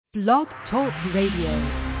Blog Talk Radio.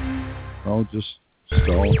 I'll just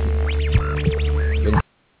stall. I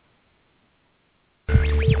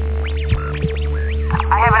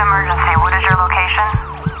have an emergency. What is your location?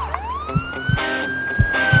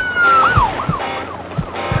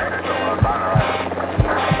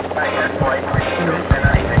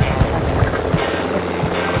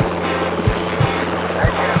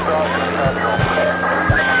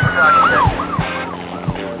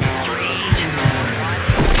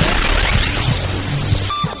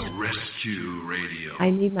 I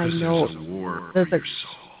need my note. There's a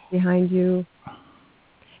behind you.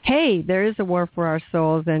 Hey, there is a war for our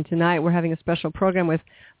souls, and tonight we're having a special program with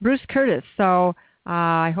Bruce Curtis. So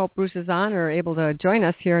I hope Bruce is on or able to join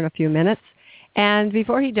us here in a few minutes. And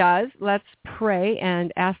before he does, let's pray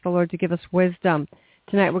and ask the Lord to give us wisdom.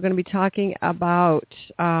 Tonight we're going to be talking about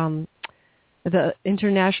the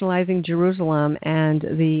internationalizing Jerusalem and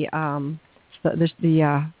the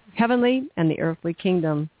heavenly and the earthly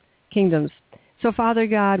kingdoms. So, Father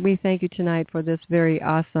God, we thank you tonight for this very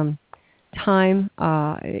awesome time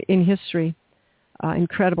in history,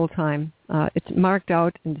 incredible time. It's marked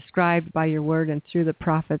out and described by your word and through the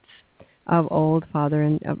prophets of old, Father.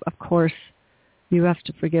 And, of course, you have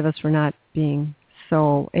to forgive us for not being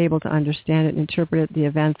so able to understand it and interpret it. The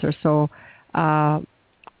events are so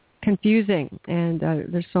confusing, and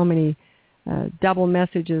there's so many double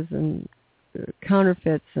messages and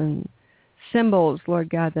counterfeits and symbols, Lord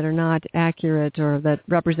God, that are not accurate or that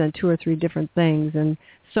represent two or three different things, and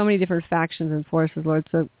so many different factions and forces, Lord.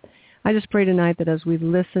 So I just pray tonight that as we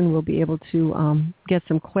listen, we'll be able to get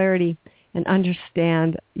some clarity and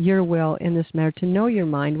understand your will in this matter, to know your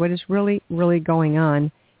mind, what is really, really going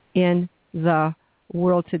on in the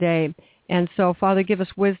world today. And so, Father, give us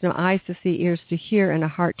wisdom, eyes to see, ears to hear, and a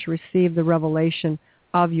heart to receive the revelation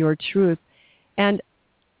of your truth. And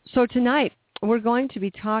so tonight, we're going to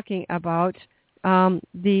be talking about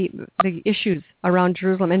the issues around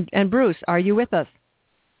Jerusalem. And Bruce, are you with us?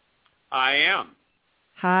 I am.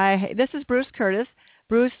 Hi, this is Bruce Curtis.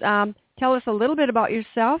 Bruce, tell us a little bit about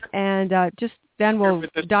yourself, and just then we'll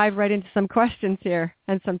dive right into some questions here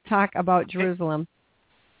and some talk about Jerusalem.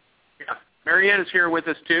 Yeah, Marianne is here with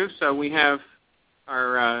us too, so we have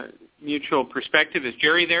our mutual perspective. Is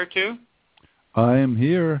Jerry there too? I am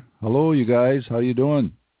here. Hello, you guys. How you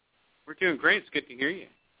doing? We're doing great. It's good to hear you.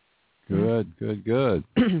 Good.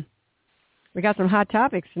 We got some hot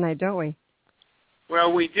topics tonight, don't we?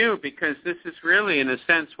 Well, we do, because this is really, in a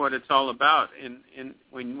sense, what it's all about. In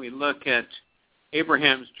when we look at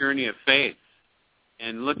Abraham's journey of faith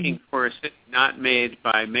and looking for a city not made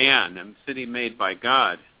by man, a city made by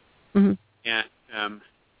God. Mm-hmm. And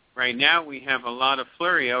right now we have a lot of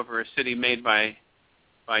flurry over a city made by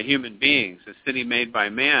human beings, a city made by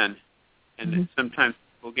man, and sometimes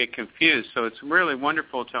will get confused. So it's really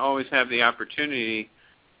wonderful to always have the opportunity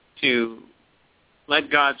to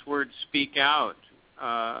let God's word speak out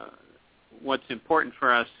what's important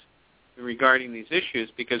for us regarding these issues,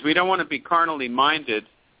 because we don't want to be carnally minded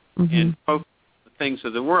and focus on the things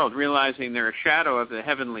of the world, realizing they're a shadow of the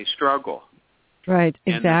heavenly struggle. Right,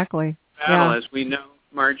 exactly. And battle, as we know,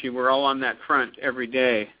 Margie, we're all on that front every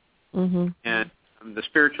day. And the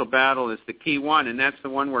spiritual battle is the key one, and that's the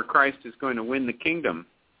one where Christ is going to win the kingdom.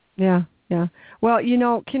 Yeah. Well,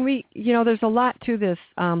 there's a lot to this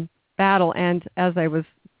battle, and as I was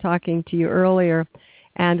talking to you earlier,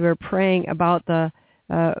 and we're praying about the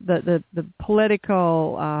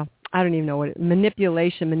political, I don't even know what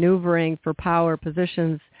manipulation, maneuvering for power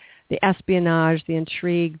positions, the espionage, the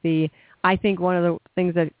intrigue. I think one of the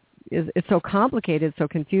things that it's so complicated, so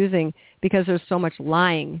confusing, because there's so much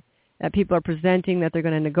lying. That people are presenting that they're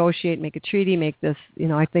going to negotiate, make a treaty, make this,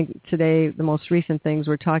 I think today the most recent things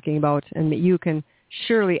we're talking about, and you can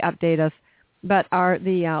surely update us, but are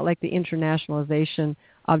the internationalization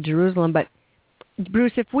of Jerusalem. But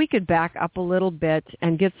Bruce, if we could back up a little bit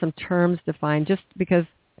and get some terms defined, just because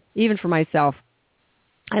even for myself,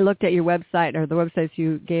 I looked at your website or the websites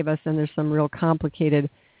you gave us, and there's some real complicated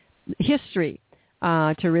history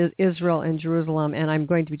to Israel and Jerusalem, and I'm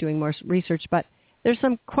going to be doing more research, but there's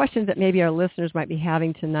some questions that maybe our listeners might be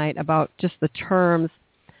having tonight about just the terms.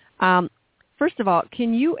 First of all,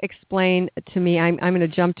 can you explain to me, I'm going to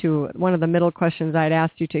jump to one of the middle questions I'd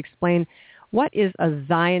asked you to explain, what is a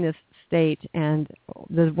Zionist state, and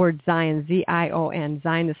the word Zion, Z-I-O-N,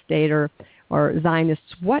 Zionist state or Zionists,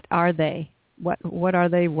 what are they? What are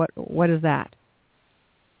they? What is that?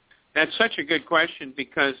 That's such a good question,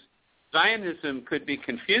 because Zionism could be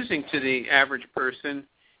confusing to the average person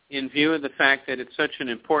in view of the fact that it's such an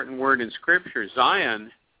important word in Scripture.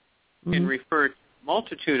 Zion can refer to a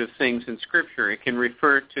multitude of things in Scripture. It can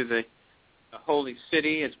refer to the a holy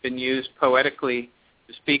city. It's been used poetically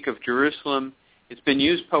to speak of Jerusalem. It's been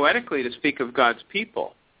used poetically to speak of God's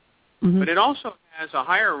people. Mm-hmm. But it also has a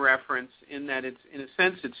higher reference in that it's, in a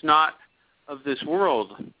sense, it's not of this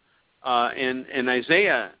world. And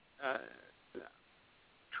Isaiah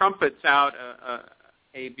trumpets out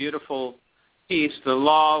a beautiful piece. The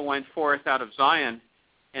law went forth out of Zion.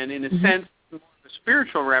 And in a mm-hmm. sense, a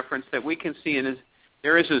spiritual reference that we can see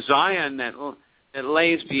there is a Zion that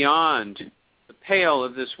lays beyond the pale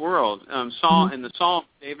of this world. mm-hmm. In the Psalm,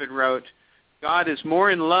 David wrote, God is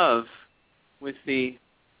more in love with the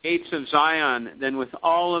gates of Zion than with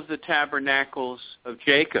all of the tabernacles of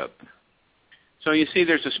Jacob. So you see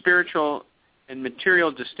there's a spiritual and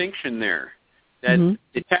material distinction there, that mm-hmm.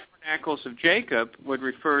 the tabernacles of Jacob would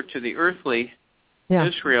refer to the earthly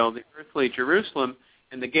Israel, the earthly Jerusalem,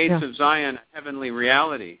 and the gates of Zion, a heavenly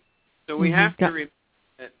reality. So we mm-hmm. have to remember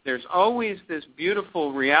that there's always this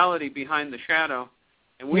beautiful reality behind the shadow,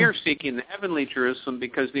 and we are seeking the heavenly Jerusalem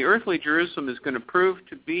because the earthly Jerusalem is going to prove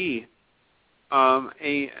to be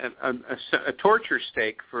a torture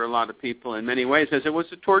stake for a lot of people in many ways, as it was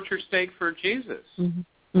a torture stake for Jesus. Mm-hmm.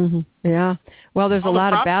 Mm-hmm. Yeah. Well, there's a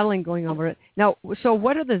lot of battling going over it. Now, so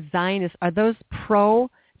what are the Zionists? Are those pro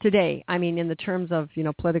today? I mean, in the terms of,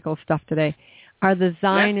 political stuff today, are the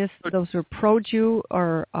Zionists, those who are pro-Jew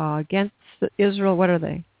or against Israel? What are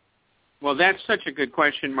they? Well, that's such a good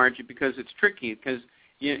question, Margie, because it's tricky. Because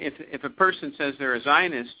if a person says they're a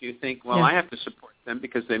Zionist, you think, well, I have to support them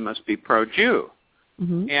because they must be pro-Jew.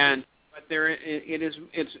 Mm-hmm. But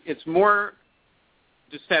it's more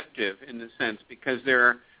deceptive in the sense because there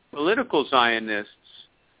are political Zionists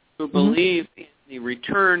who mm-hmm. believe in the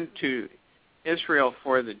return to Israel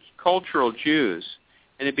for the cultural Jews,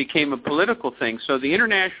 and it became a political thing. So the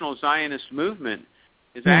International Zionist Movement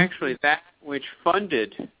is actually that which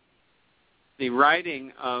funded the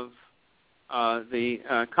writing of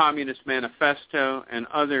the Communist Manifesto and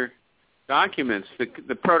other documents,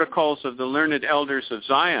 the Protocols of the Learned Elders of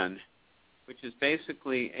Zion, which is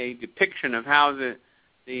basically a depiction of how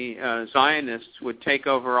the Zionists would take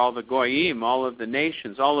over all the Goyim, all of the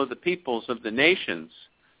nations, all of the peoples of the nations.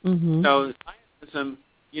 Mm-hmm. So Zionism,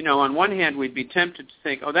 on one hand, we'd be tempted to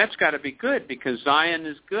think, oh, that's got to be good because Zion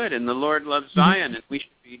is good and the Lord loves Zion and we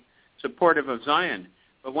should be supportive of Zion.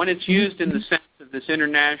 But when it's used in the sense of this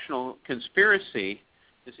international conspiracy,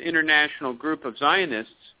 this international group of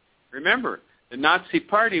Zionists, remember, the Nazi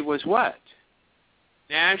Party was what?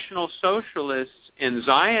 National Socialists and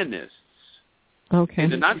Zionists. Okay.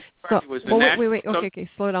 The Nazi Party was the National... Wait. Okay,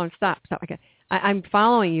 slow down. Stop. Okay. I'm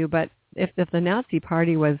following you, but if the Nazi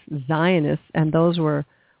Party was Zionists and those were,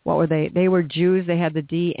 what were they? They were Jews. They had the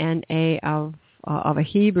DNA of a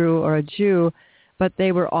Hebrew or a Jew, but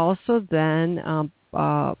they were also then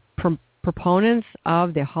proponents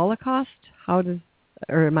of the Holocaust.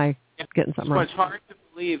 Or am I getting something wrong? It's hard to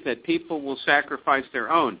believe that people will sacrifice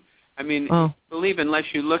their own. I mean, believe unless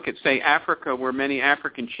you look at, say, Africa, where many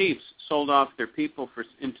African chiefs sold off their people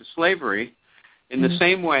into slavery. In the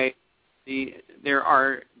same way, there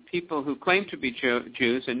are people who claim to be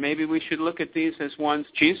Jews, and maybe we should look at these as ones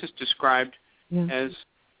Jesus described as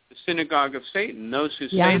the synagogue of Satan, those who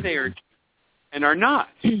say they are Jews and are not.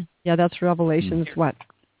 Yeah, that's Revelations, what?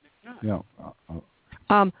 Yeah.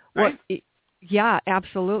 Right? Yeah,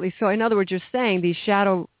 absolutely. So in other words, you're saying these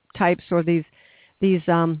shadow types or these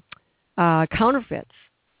counterfeits,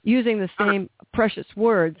 using the same precious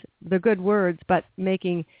words, the good words, but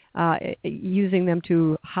using them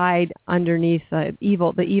to hide underneath the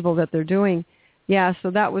evil that they're doing. Yeah,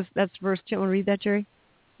 so that's verse 2. Want to read that, Jerry?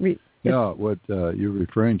 What you're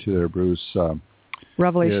referring to there, Bruce.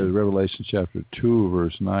 Revelation. Revelation chapter 2,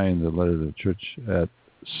 verse 9, the letter to the church at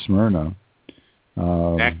Smyrna.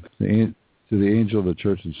 Exactly. To the angel of the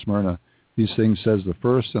church in Smyrna, these things says the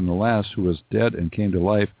first and the last, who was dead and came to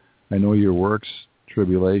life. I know your works,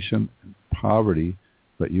 tribulation, and poverty,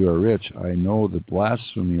 but you are rich. I know the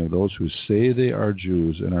blasphemy of those who say they are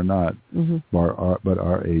Jews and are not, but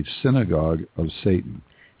are a synagogue of Satan.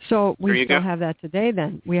 So we still have that today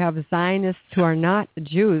then. We have Zionists who are not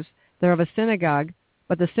Jews. They're of a synagogue,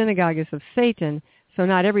 but the synagogue is of Satan. So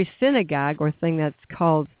not every synagogue or thing that's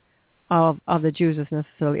called of the Jews is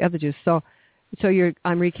necessarily of the Jews. So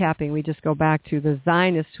I'm recapping. We just go back to the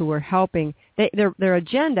Zionists who were helping. Their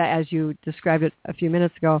agenda, as you described it a few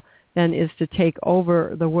minutes ago, then is to take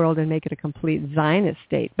over the world and make it a complete Zionist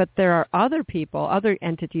state. But there are other people, other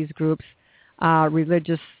entities, groups,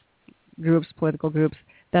 religious groups, political groups,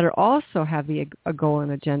 that are also have a goal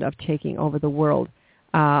and agenda of taking over the world,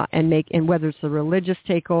 and whether it's a religious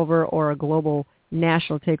takeover or a global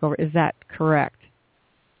national takeover. Is that correct?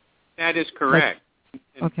 That is correct.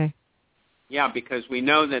 Okay. Yeah, because we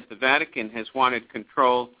know that the Vatican has wanted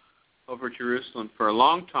control over Jerusalem for a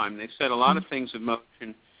long time. They've set a lot of things in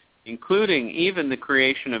motion, including even the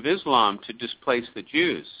creation of Islam to displace the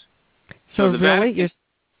Jews. So the really, Vatican,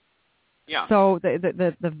 yeah. So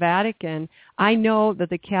the Vatican, I know that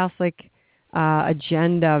the Catholic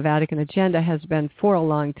Vatican agenda has been for a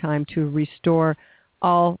long time to restore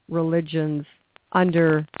all religions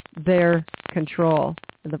under their control,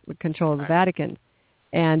 the control of the Vatican.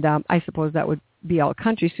 And I suppose that would be all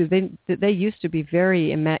countries too. They used to be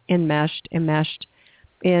very enmeshed in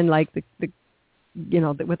like the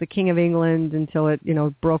with the King of England until it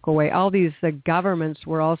broke away. All these governments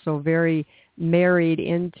were also very married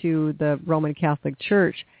into the Roman Catholic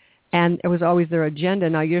Church, and it was always their agenda.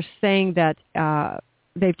 Now you're saying that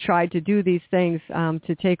they've tried to do these things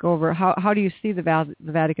to take over. How do you see the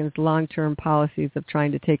Vatican's long-term policies of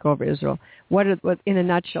trying to take over Israel? What in a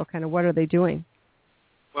nutshell, kind of what are they doing?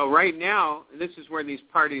 Well, right now, this is where these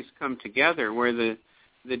parties come together, where the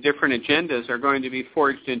different agendas are going to be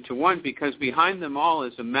forged into one, because behind them all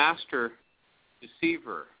is a master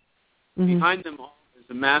deceiver. Mm-hmm. Behind them all is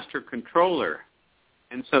a master controller.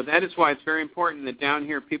 And so that is why it's very important that down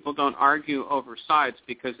here people don't argue over sides,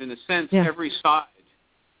 because in a sense, every side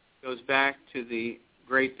goes back to the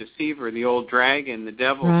great deceiver, the old dragon, the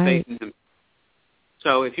devil, Satan himself.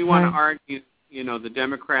 So if you want to argue, the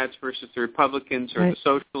Democrats versus the Republicans or the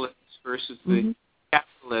Socialists versus the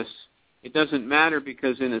Capitalists, it doesn't matter,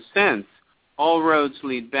 because in a sense, all roads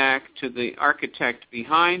lead back to the architect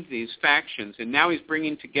behind these factions. And now he's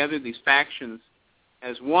bringing together these factions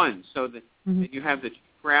as one, so that you have the chief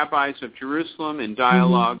rabbis of Jerusalem in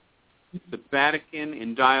dialogue, the Vatican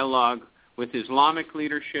in dialogue with Islamic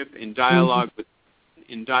leadership, in dialogue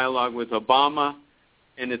with Obama,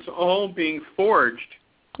 and it's all being forged.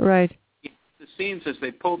 Right. The scenes as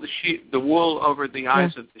they pull the wool over the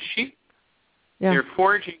eyes of the sheep. Yeah. They're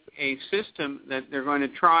forging a system that they're going to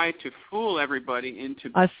try to fool everybody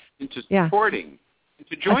into supporting,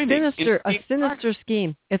 into joining. A sinister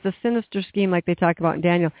scheme. It's a sinister scheme, like they talk about in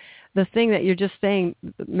Daniel. The thing that you're just saying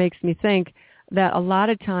makes me think that a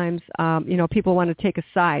lot of times, people want to take a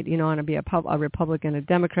side. I want to be a Republican, a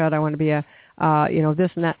Democrat. I want to be a,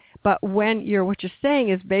 this and that. But what you're saying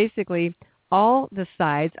is basically all the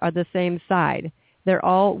sides are the same side. They're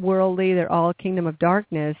all worldly. They're all kingdom of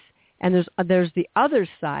darkness. And there's the other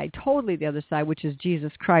side, totally the other side, which is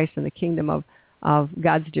Jesus Christ and the kingdom of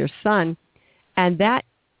God's dear Son. And that,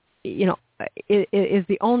 is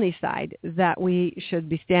the only side that we should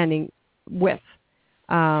be standing with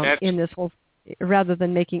in this whole, rather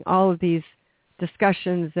than making all of these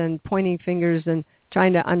discussions and pointing fingers and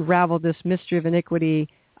trying to unravel this mystery of iniquity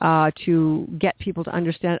to get people to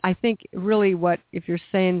understand. I think really if you're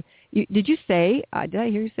saying, did you say, did I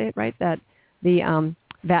hear you say it right, that the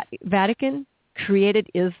Vatican created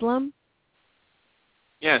Islam?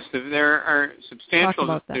 Yes, there are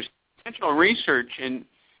substantial research, and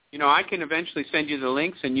I can eventually send you the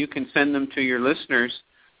links, and you can send them to your listeners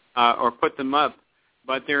or put them up.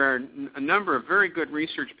 But there are a number of very good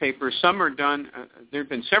research papers. Some are done. There have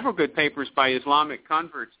been several good papers by Islamic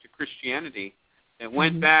converts to Christianity that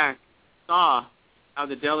went back, saw how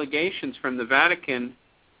the delegations from the Vatican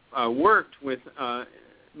worked with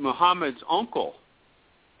Muhammad's uncle.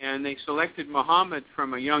 And they selected Muhammad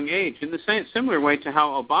from a young age, in the similar way to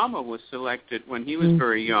how Obama was selected when he was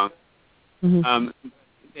very young.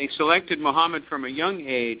 They selected Muhammad from a young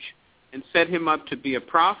age and set him up to be a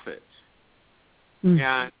prophet.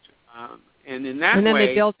 And in that and then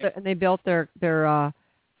way, they built their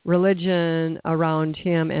religion around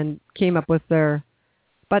him and came up with their.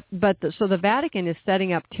 So the Vatican is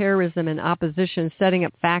setting up terrorism and opposition, setting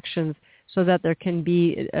up factions, so that there can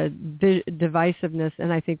be divisiveness.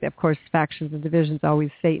 And I think that, of course, factions and divisions, always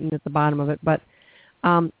Satan at the bottom of it. But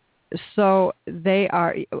so they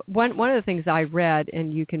are, one of the things I read,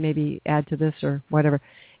 and you can maybe add to this or whatever,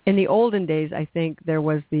 in the olden days, I think there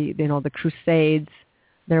was the Crusades,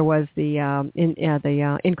 there was the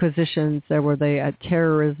Inquisitions, there were the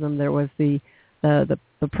terrorism, there was the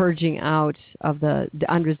purging out of the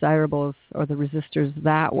undesirables or the resistors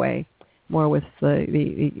that way, more with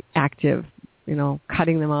the active,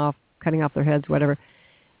 cutting off their heads, whatever.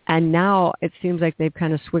 And now it seems like they've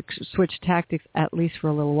kind of switched tactics, at least for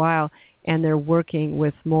a little while, and they're working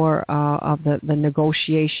with more of the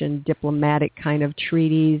negotiation, diplomatic kind of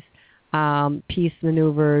treaties, peace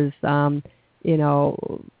maneuvers,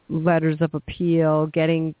 letters of appeal,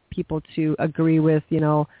 getting people to agree with,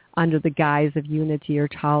 under the guise of unity or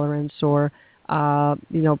tolerance or,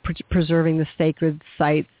 preserving the sacred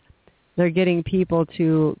sites. They're getting people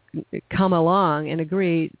to come along and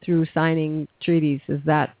agree through signing treaties. Is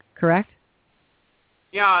that correct?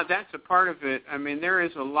 Yeah, that's a part of it. I mean, there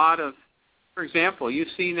is a lot of, for example, you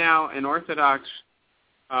see now an Orthodox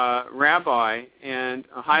rabbi and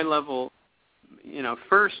a high-level,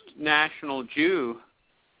 first national Jew,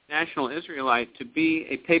 national Israelite to be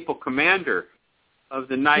a papal commander of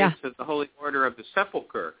the Knights of the Holy Order of the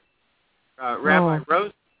Sepulchre, Rabbi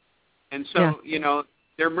Rose. And so,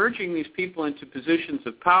 they're merging these people into positions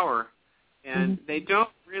of power, and they're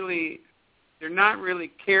not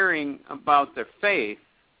really caring about their faith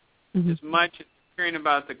as much as caring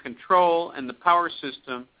about the control and the power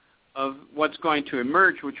system of what's going to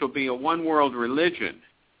emerge, which will be a one-world religion.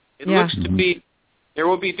 It looks to be, there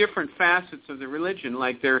will be different facets of the religion.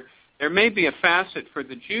 Like there may be a facet for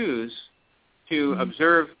the Jews to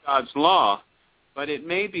observe God's law, but it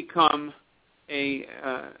may become a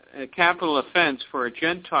capital offense for a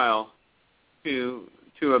Gentile to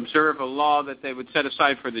observe a law that they would set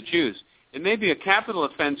aside for the Jews. It may be a capital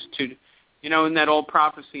offense to, in that old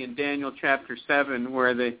prophecy in Daniel chapter 7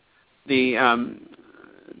 where the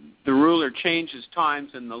ruler changes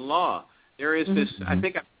times in the law. There is this, I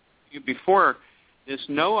think I've told you before, this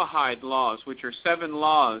Noahide laws, which are 7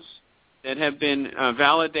 laws that have been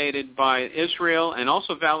validated by Israel and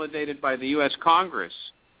also validated by the U.S. Congress.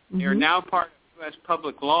 They are now part of U.S.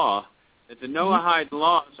 public law, that the Noahide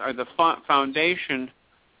laws are the foundation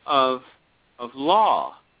of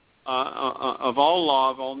law, of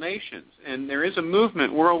all nations. And there is a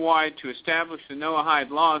movement worldwide to establish the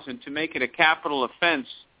Noahide laws and to make it a capital offense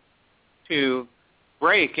to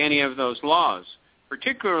break any of those laws.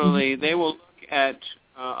 Particularly, they will look at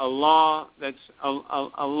a law that's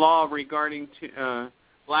a law regarding to,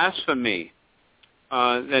 blasphemy,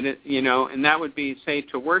 and that would be, say,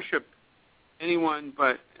 to worship anyone,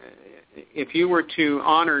 but if you were to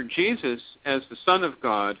honor Jesus as the Son of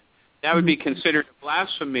God, that would be considered a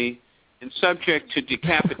blasphemy and subject to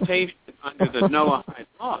decapitation under the Noahide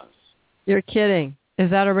laws. You're kidding.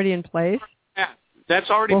 Is that already in place? Yeah,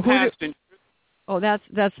 that's already passed.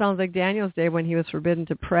 That sounds like Daniel's day when he was forbidden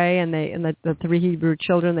to pray, and the 3 Hebrew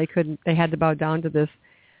children they had to bow down to this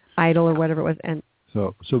idol or whatever it was. And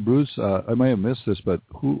so Bruce, I might have missed this, but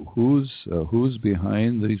who's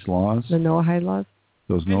behind these laws? The Noahide laws.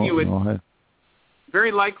 Those Noahide.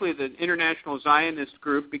 Very likely the International Zionist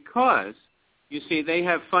Group, because you see they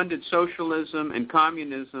have funded socialism and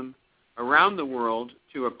communism around the world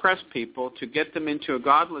to oppress people, to get them into a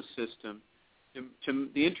godless system.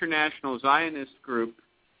 The International Zionist Group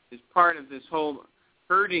is part of this whole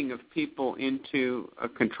herding of people into a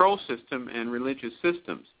control system and religious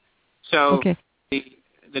systems. So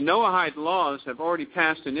the Noahide laws have already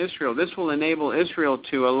passed in Israel. This will enable Israel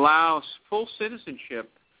to allow full citizenship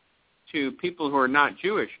to people who are not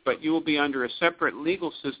Jewish, but you will be under a separate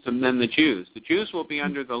legal system than the Jews. The Jews will be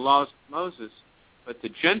under the laws of Moses, but the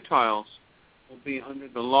Gentiles will be under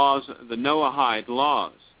the laws, the Noahide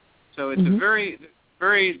laws. So it's a very,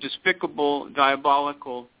 very despicable,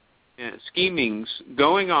 diabolical schemings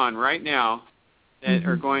going on right now that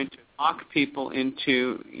are going to lock people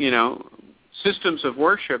into, systems of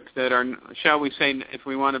worship that are, shall we say, if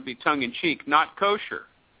we want to be tongue-in-cheek, not kosher.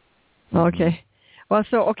 Okay. Well,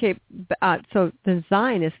 so the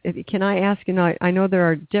Zionists, can I ask, I know there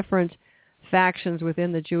are different factions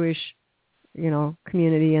within the Jewish,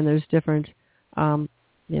 community, and there's different, whether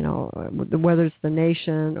it's the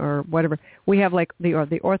nation or whatever. We have like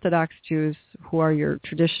the Orthodox Jews who are your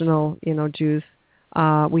traditional, Jews.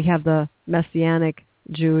 We have the Messianic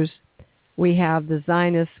Jews. We have the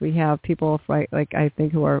Zionists. We have people like I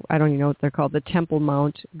think who are, I don't even know what they're called, the Temple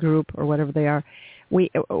Mount group or whatever they are.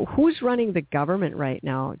 Who's running the government right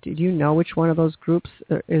now? Do you know which one of those groups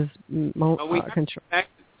is we have to back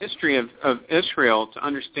the history of Israel to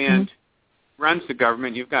understand runs the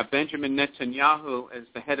government. You've got Benjamin Netanyahu as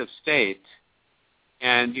the head of state,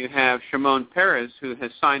 and you have Shimon Peres, who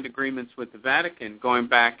has signed agreements with the Vatican going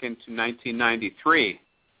back into 1993.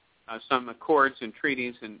 Some accords and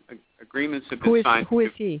treaties and agreements have been signed. Who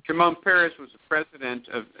is he? Shimon Peres was the president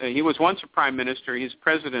of. He was once a prime minister. He's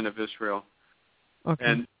president of Israel. Okay.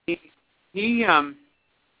 And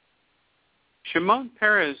Shimon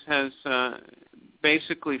Peres has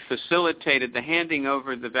basically facilitated the handing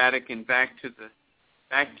over the Vatican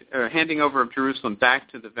handing over of Jerusalem back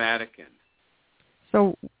to the Vatican.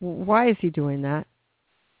 So why is he doing that?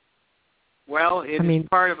 Well, it is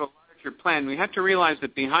part of a larger plan. We have to realize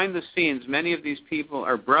that behind the scenes, many of these people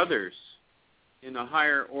are brothers in a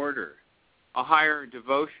higher order, a higher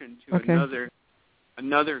devotion to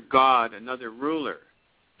another God, another ruler.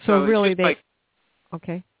 So really go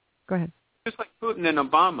ahead. Just like Putin and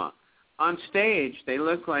Obama. On stage, they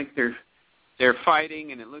look like they're they're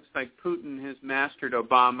fighting, and it looks like Putin has mastered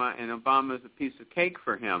Obama, and Obama is a piece of cake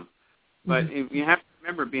for him. But you have to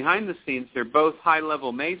remember, behind the scenes, they're both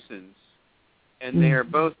high-level Masons, and they are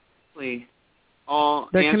both all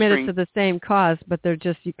they're committed to the same cause, but they're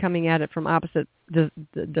just coming at it from opposite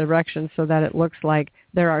directions, so that it looks like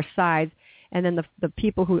there are sides. And then the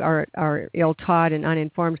people who are ill-taught and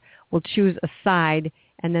uninformed will choose a side,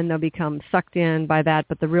 and then they'll become sucked in by that.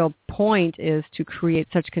 But the real point is to create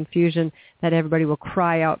such confusion that everybody will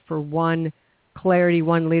cry out for one clarity,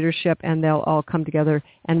 one leadership, and they'll all come together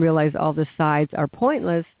and realize all the sides are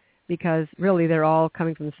pointless, because really they're all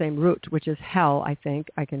coming from the same root, which is hell, I think.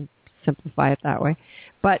 I can simplify it that way.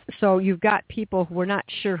 But so you've got people who are not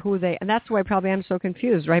sure who they, and that's why probably I'm so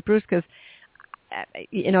confused, right, Bruce? Because,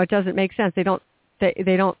 it doesn't make sense. They don't,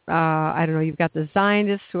 I don't know, you've got the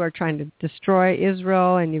Zionists who are trying to destroy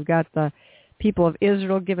Israel, and you've got the people of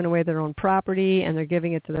Israel giving away their own property, and they're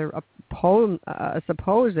giving it to their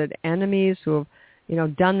supposed enemies who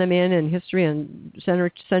have, done them in history and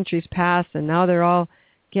centuries past, and now they're all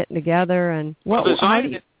getting together. And the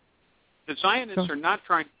Zionists are not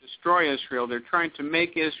trying to destroy Israel. They're trying to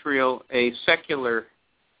make Israel a secular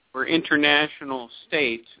or international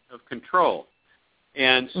state of control.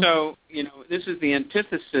 And so, this is the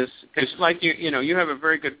antithesis, because like you have a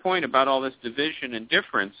very good point about all this division and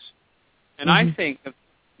difference. And I think of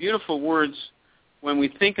beautiful words when we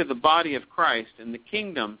think of the body of Christ and the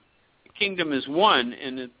kingdom is one,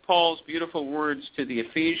 and Paul's beautiful words to the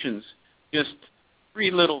Ephesians, just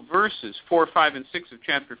 3 little verses, 4, 5, and 6 of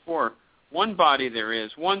chapter 4. One body there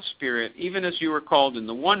is, one Spirit, even as you were called in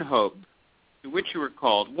the one hope to which you were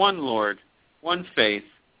called, one Lord, one faith,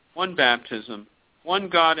 one baptism, one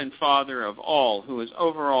God and Father of all, who is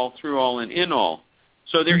over all, through all, and in all.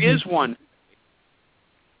 So there is one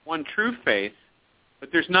true faith, but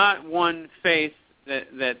there's not one faith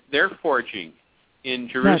that they're forging in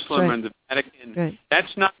Jerusalem and the Vatican. Right.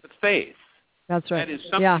 That's not the faith. That's right. That is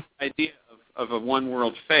some idea of a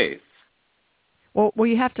one-world faith. Well,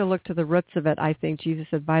 you have to look to the roots of it. I think Jesus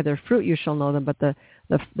said, "By their fruit you shall know them," but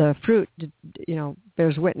the fruit,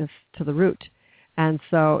 bears witness to the root. And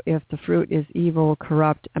so if the fruit is evil,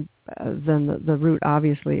 corrupt, then the root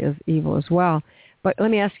obviously is evil as well. But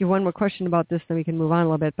let me ask you one more question about this, then we can move on a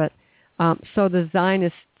little bit. But so the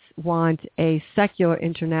Zionists want a secular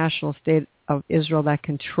international state of Israel that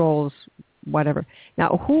controls whatever.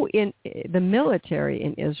 Now, who in the military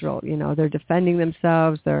in Israel, they're defending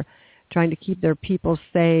themselves, they're trying to keep their people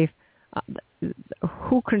safe.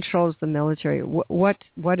 Who controls the military?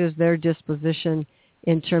 What is their disposition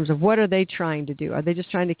in terms of what are they trying to do? Are they just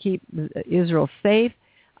trying to keep Israel safe?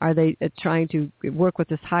 Are they trying to work with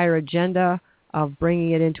this higher agenda of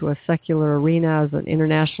bringing it into a secular arena as an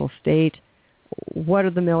international state? What are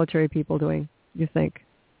the military people doing, you think?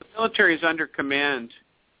 The military is under command,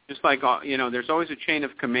 just like, there's always a chain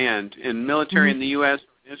of command. And military in the U.S.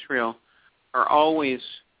 and Israel are always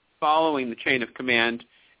following the chain of command.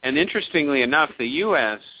 And interestingly enough, the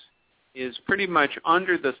U.S. is pretty much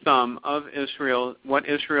under the thumb of Israel, what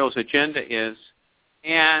Israel's agenda is,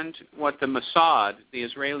 and what the Mossad, the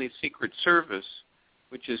Israeli Secret Service,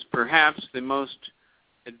 which is perhaps the most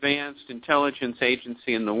advanced intelligence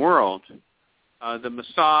agency in the world, the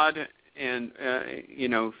Mossad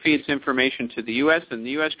feeds information to the U.S., and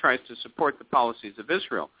the U.S. tries to support the policies of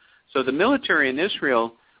Israel. So the military in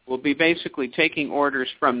Israel will be basically taking orders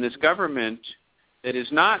from this government that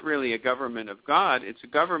is not really a government of God. It's a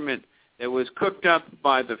government that was cooked up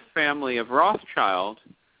by the family of Rothschild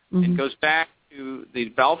and goes back to the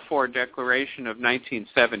Balfour Declaration of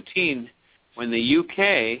 1917, when the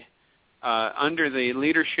UK, under the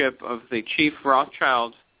leadership of the chief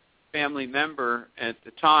Rothschild family member at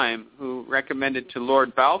the time, who recommended to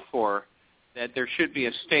Lord Balfour that there should be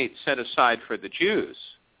a state set aside for the Jews.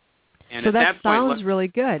 And so that sounds really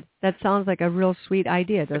good. That sounds like a real sweet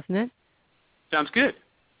idea, doesn't it? Sounds good.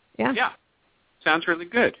 Yeah. Yeah. Sounds really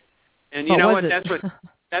good. And you know what?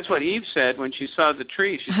 That's what Eve said when she saw the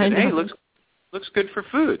tree. She said, "Hey, looks good for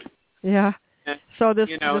food." Yeah. And, so this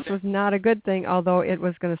was not a good thing, although it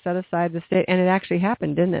was going to set aside the state, and it actually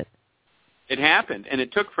happened, didn't it? It happened, and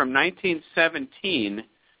it took from 1917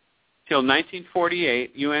 till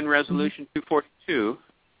 1948, UN Resolution 242,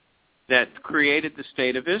 that created the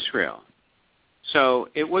State of Israel. So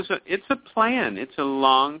it's a plan. It's a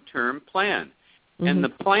long-term plan. And the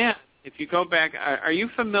plan, if you go back, are you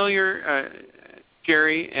familiar,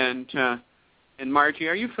 Jerry and Margie,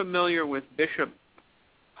 are you familiar with Bishop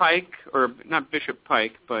Pike, or not Bishop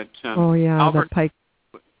Pike, but Albert Pike.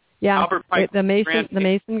 Yeah, Albert Pike, the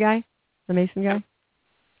Mason guy.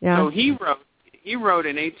 Yeah. So he he wrote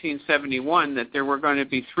in 1871 that there were going to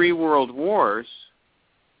be 3 world wars,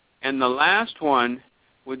 and the last one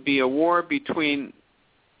would be a war between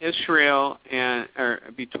Israel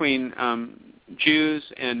between Jews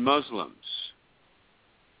and Muslims,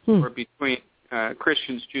 or between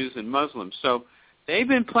Christians, Jews, and Muslims. So they've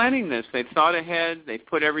been planning this. They've thought ahead. They've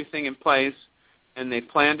put everything in place, and they've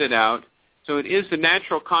planned it out. So it is the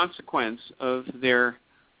natural consequence of their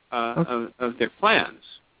of their plans.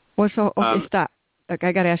 Well, so stop. Okay,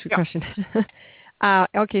 I got to ask you a question.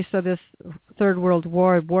 Okay, so this Third World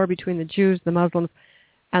War between the Jews, the Muslims,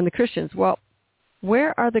 and the Christians. Well,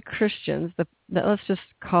 where are the Christians? Let's just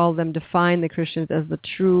define the Christians as the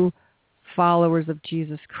true followers of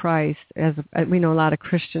Jesus Christ. As we know, a lot of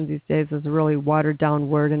Christians these days is a really watered down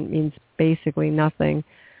word and it means basically nothing.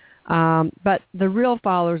 But the real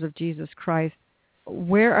followers of Jesus Christ,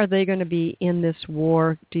 where are they going to be in this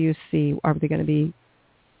war? Do you see? Are they going to be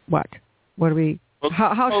what? What are we?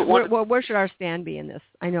 Where should our stand be in this?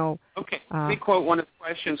 I know. Okay. Let me quote one of the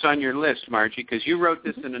questions on your list, Margie, because you wrote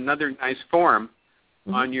this in another nice form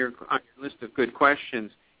on your list of good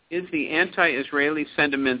questions. Is the anti-Israeli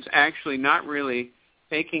sentiments actually not really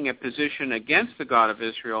taking a position against the God of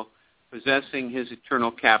Israel, possessing his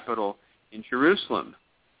eternal capital in Jerusalem?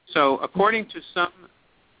 So according to some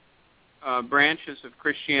branches of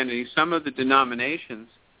Christianity, some of the denominations,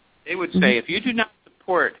 they would say, if you do not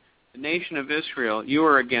support the nation of Israel, you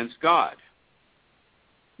are against God.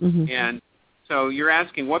 And so you're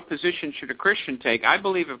asking, what position should a Christian take? I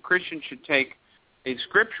believe a Christian should take a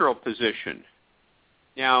scriptural position.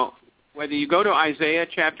 Now, whether you go to Isaiah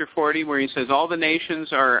chapter 40, where he says all the nations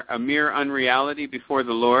are a mere unreality before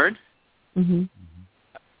the Lord, you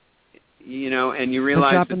know, and you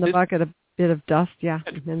realize drop in the bucket a bit of dust,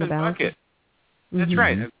 in the balance. Bucket. That's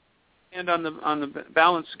right, and on the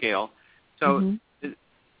balance scale. So,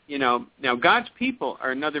 you know, now God's people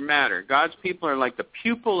are another matter. God's people are like the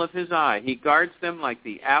pupil of his eye. He guards them like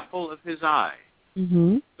the apple of his eye.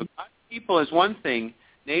 So God's people is one thing.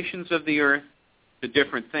 Nations of the earth is a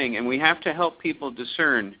different thing. And we have to help people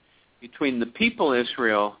discern between the people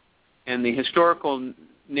Israel and the historical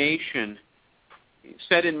nation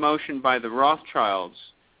set in motion by the Rothschilds,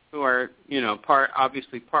 who are, you know,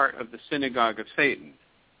 obviously part of the synagogue of Satan.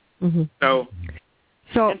 So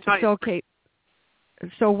okay.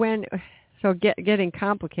 So getting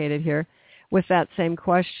complicated here with that same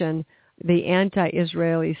question, the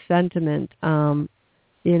anti-Israeli sentiment,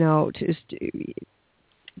 you know,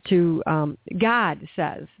 God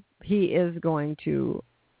says he is going to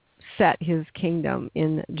set his kingdom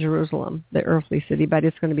in Jerusalem, the earthly city, but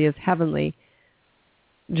it's going to be his heavenly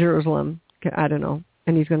Jerusalem. I don't know.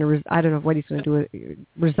 And he's going to, I don't know what he's going to do,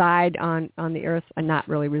 reside on the earth, and not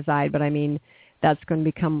really reside, but I mean, that's going to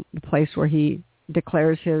become the place where he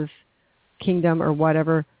declares his kingdom or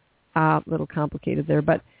whatever. A little complicated there,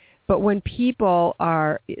 but when people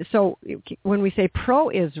are, so when we say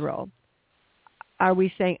pro-Israel, are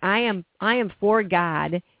we saying I am for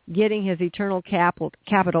God getting his eternal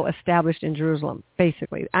capital established in Jerusalem?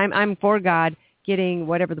 Basically, I'm for God getting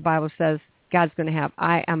whatever the Bible says God's going to have.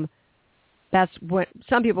 That's what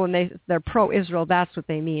some people, when they're pro-Israel, that's what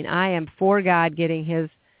they mean. I am for God getting his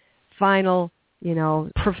final, you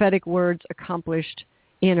know, prophetic words accomplished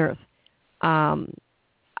in earth.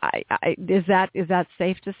 Is that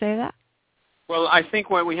safe to say that? Well, I think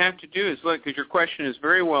what we have to do is look, because your question is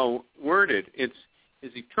very well worded. It's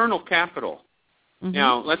his eternal capital.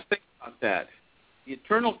 Now, let's think about that. The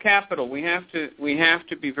eternal capital. We have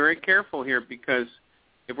to be very careful here, because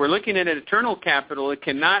if we're looking at an eternal capital, it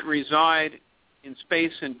cannot reside in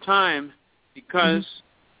space and time, because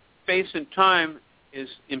space and time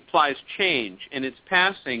implies change, and it's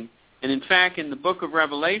passing. And in fact, in the book of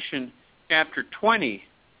Revelation, chapter 20,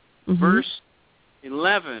 verse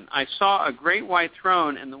 11, I saw a great white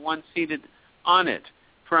throne and the one seated on it.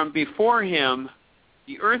 From before him,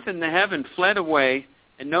 the earth and the heaven fled away,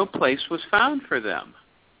 and no place was found for them.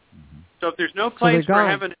 So if there's no place for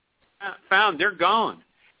heaven found, they're gone.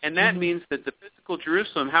 And that means that the physical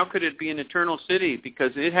Jerusalem, how could it be an eternal city?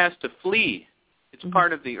 Because it has to flee. It's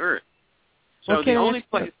part of the earth. So the only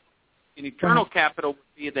place in eternal capital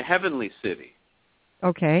would be the heavenly city.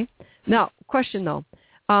 Okay. Now, question though.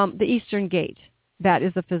 The Eastern Gate, that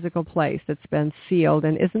is a physical place that's been sealed.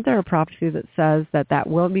 And isn't there a prophecy that says that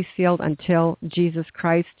will be sealed until Jesus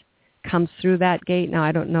Christ comes through that gate? Now,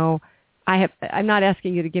 I don't know. I'm not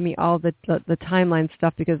asking you to give me all the timeline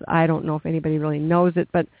stuff, because I don't know if anybody really knows it.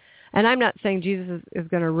 And I'm not saying Jesus is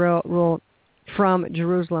going to rule from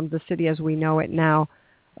Jerusalem, the city as we know it now.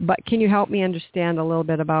 But can you help me understand a little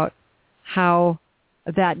bit about how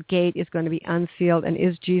that gate is going to be unsealed, and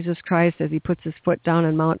is Jesus Christ, as he puts his foot down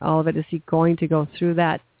on Mount Olivet, is he going to go through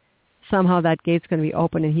that? Somehow that gate's going to be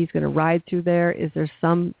open and he's going to ride through there. Is there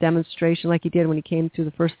some demonstration like he did when he came through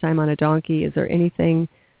the first time on a donkey? Is there anything?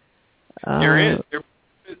 There is.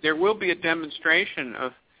 There will be a demonstration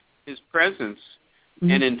of his presence.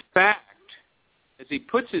 Mm-hmm. And in fact, as he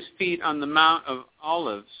puts his feet on the Mount of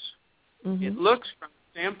Olives, mm-hmm. it looks from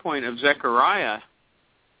the standpoint of Zechariah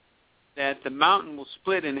that the mountain will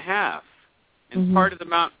split in half. And mm-hmm. part of the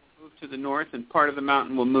mountain will move to the north and part of the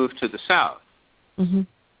mountain will move to the south. Mm-hmm.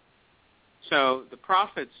 So the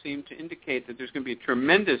prophets seem to indicate that there's going to be a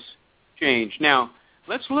tremendous change. Now,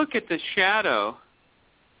 let's look at the shadow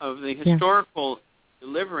of the historical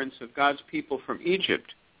deliverance of God's people from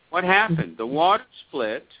Egypt. What happened? Mm-hmm. The water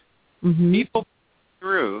split, mm-hmm. people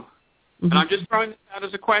through, mm-hmm. and I'm just throwing this out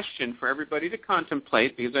as a question for everybody to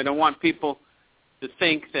contemplate because I don't want people to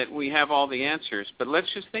think that we have all the answers. But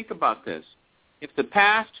let's just think about this. If the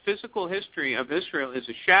past physical history of Israel is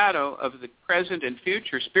a shadow of the present and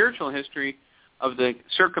future spiritual history of the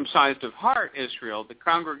circumcised of heart Israel, the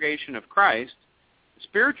congregation of Christ, the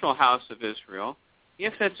spiritual house of Israel,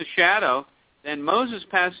 if that's a shadow, then Moses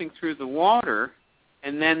passing through the water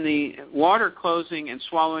and then the water closing and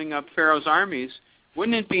swallowing up Pharaoh's armies,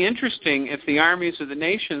 wouldn't it be interesting if the armies of the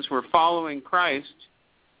nations were following Christ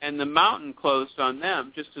and the mountain closed on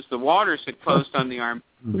them just as the waters had closed on the army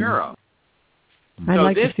of Pharaoh? I'd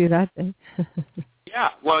like to see that thing. Yeah,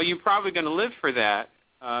 well, you're probably going to live for that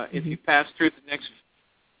if you pass through the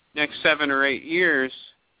next 7 or 8 years.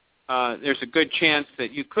 There's a good chance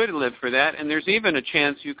that you could live for that, and there's even a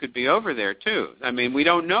chance you could be over there too. I mean, we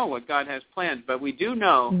don't know what God has planned, but we do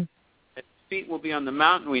know that his feet will be on the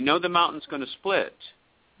mountain. We know the mountain's going to split.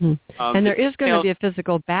 And there is going to be a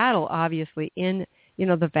physical battle, obviously, in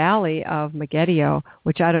the valley of Megiddo,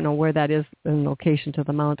 which I don't know where that is in location to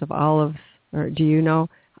the Mount of Olives. Or do you know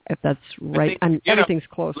if that's right? Everything's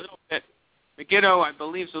close. Megiddo, I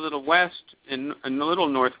believe, is a little west and a little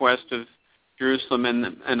northwest of Jerusalem,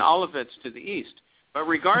 and Olivet's to the east. But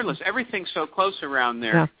regardless, everything's so close around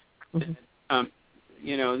there. Yeah.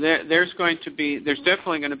 Mm-hmm. There's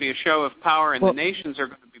definitely going to be a show of power, and the nations are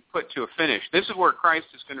going to be put to a finish. This is where Christ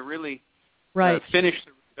is going to really finish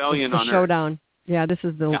the rebellion on earth. Showdown. Yeah, this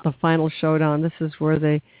is the final showdown. This is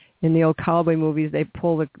where in the old cowboy movies, they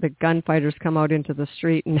pull the gunfighters come out into the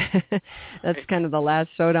street, and that's kind of the last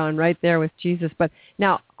showdown right there with Jesus. But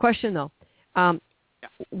now, question though,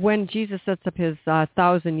 when Jesus sets up his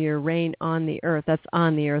 1,000-year reign on the earth, that's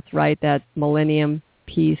on the earth, right? That millennium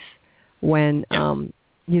peace. When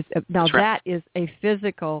that is a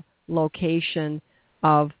physical location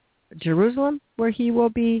of Jerusalem where he will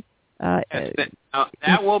be. That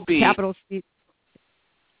will be capital seat.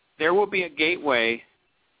 There will be a gateway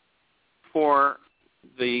for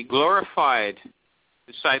the glorified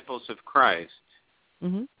disciples of Christ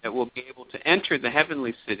that will be able to enter the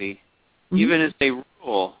heavenly city even as they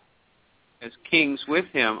rule as kings with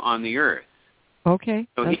him on the earth. Okay,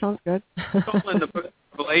 so that sounds good. In the book of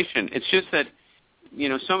Revelation, it's just that,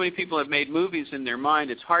 so many people have made movies in their mind,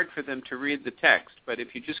 it's hard for them to read the text. But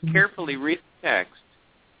if you just carefully read the text,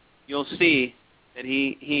 you'll see that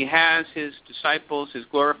he has his disciples, his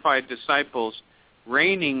glorified disciples,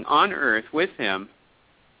 reigning on earth with him.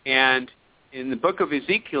 And in the book of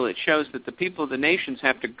Ezekiel, it shows that the people of the nations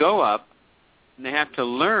have to go up and they have to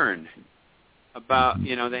learn about,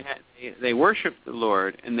 they worship the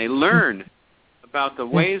Lord and they learn about the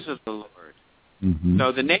ways of the Lord. Mm-hmm.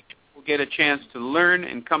 So the nations will get a chance to learn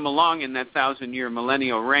and come along in that 1,000-year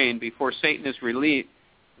millennial reign before Satan is released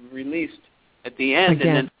at the end. Again.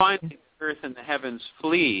 And then finally the earth and the heavens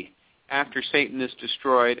flee after Satan is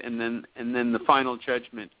destroyed, and then the final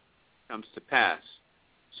judgment comes to pass.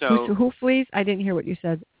 So who flees? I didn't hear what you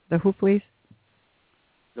said. The who flees?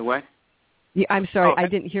 The what? Yeah, I'm sorry, I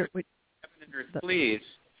didn't hear what. Heaven and earth flees,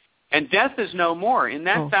 and death is no more. In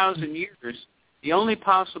that 1,000 years, the only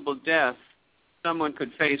possible death someone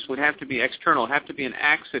could face would have to be external, have to be an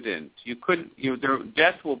accident.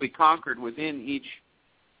 Death will be conquered within each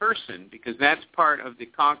person, because that's part of the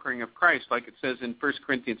conquering of Christ, like it says in 1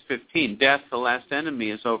 Corinthians 15, death, the last enemy,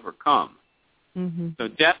 is overcome. Mm-hmm. So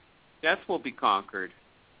death will be conquered,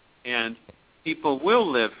 and people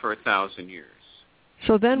will live for 1,000 years.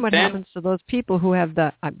 So then what happens to those people who have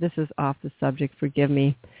this is off the subject, forgive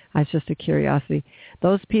me, it's just a curiosity.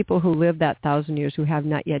 Those people who live that 1,000 years, who have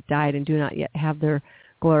not yet died and do not yet have their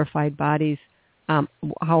glorified bodies, how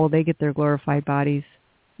will they get their glorified bodies?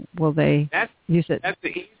 Will they use it? That's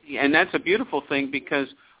easy, and that's a beautiful thing, because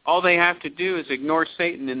all they have to do is ignore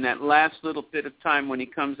Satan in that last little bit of time when he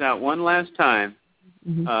comes out one last time,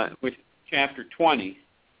 with chapter 20.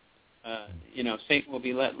 Satan will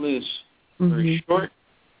be let loose for a short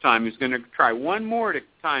time. He's going to try one more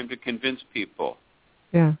time to convince people.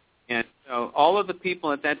 Yeah. And so all of the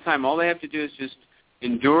people at that time, all they have to do is just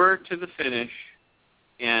endure to the finish,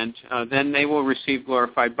 and then they will receive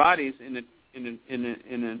glorified bodies in a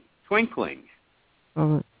twinkling,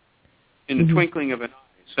 in the twinkling of an eye.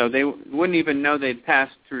 So they wouldn't even know they'd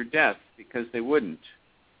passed through death because they wouldn't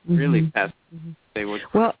really pass. They would.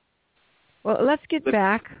 Well, let's get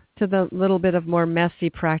back to the little bit of more messy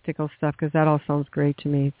practical stuff, because that all sounds great to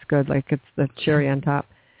me. It's good, like it's the cherry on top.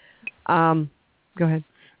 Go ahead.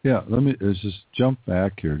 Yeah, let's just jump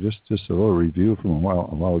back here. Just a little review from a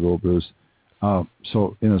while ago, Bruce.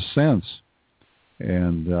 So in a sense,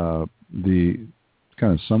 and the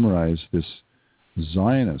kind of summarize this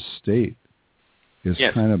Zionist state is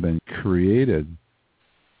kind of been created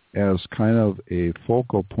as kind of a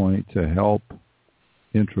focal point to help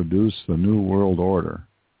introduce the New World Order.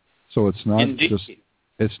 So it's not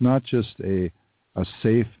just a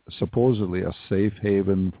safe, supposedly a safe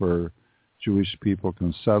haven for Jewish people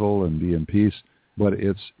can settle and be in peace, but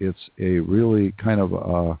it's a really kind of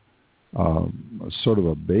a sort of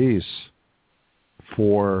a base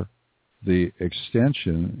for the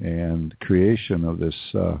extension and creation of this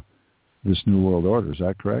New World Order. Is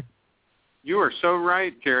that correct? You are so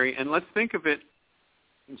right, Jerry. And let's think of it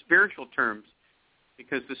in spiritual terms,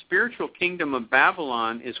 because the spiritual kingdom of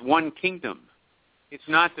Babylon is one kingdom. It's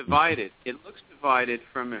not divided. It looks divided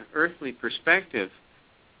from an earthly perspective,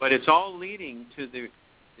 but it's all leading to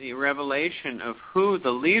the revelation of who the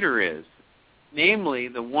leader is, namely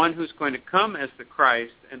the one who's going to come as the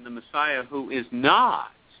Christ and the Messiah who is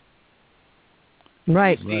not.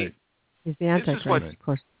 Right. Right. He's the Antichrist, this is what of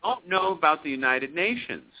course. you don't know about the United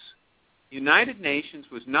Nations. The United Nations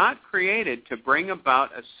was not created to bring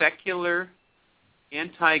about a secular,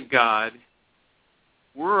 anti-God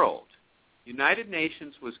world. United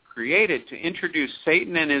Nations was created to introduce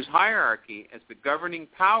Satan and his hierarchy as the governing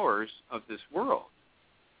powers of this world.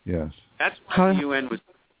 Yes. That's why the UN was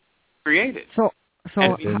created. We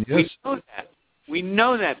know that. We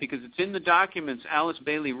know that because it's in the documents Alice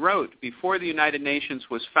Bailey wrote before the United Nations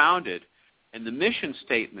was founded, and the mission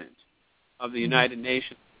statement of the United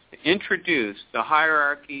Nations was to introduce the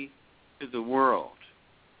hierarchy to the world.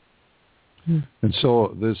 And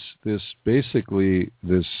so this basically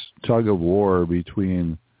this tug of war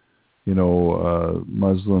between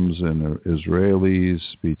Muslims and Israelis,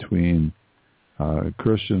 between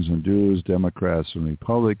Christians and Jews, Democrats and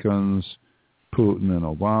Republicans, Putin and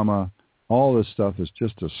Obama, all this stuff is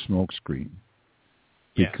just a smokescreen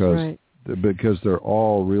because they're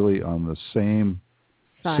all really on the same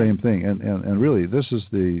thing, and really this is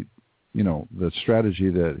the strategy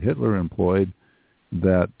that Hitler employed,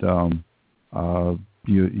 that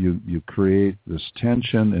you create this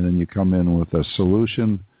tension and then you come in with a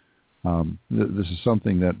solution. This is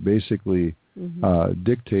something that basically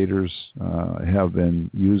dictators have been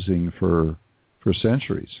using for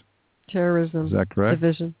centuries. Terrorism. Is that correct?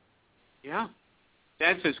 Division. Yeah,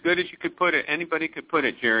 that's as good as you could put it. Anybody could put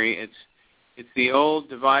it, Jerry. It's the old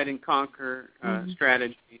divide and conquer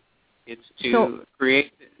strategy. It's to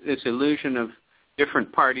create this illusion of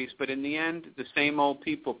different parties, but in the end, the same old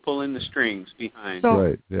people pulling the strings behind.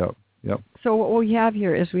 Right. Yep. So what we have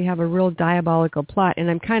here is we have a real diabolical plot, and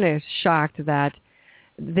I'm kind of shocked that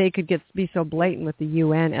they could be so blatant with the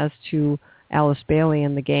UN as to Alice Bailey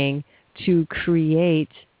and the gang to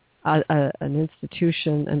create an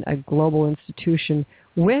institution, a global institution,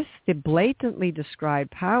 with the blatantly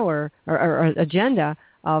described power or agenda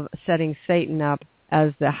of setting Satan up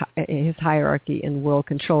as his hierarchy in world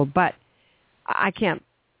control. But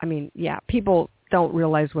people don't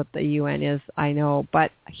realize what the UN is, I know.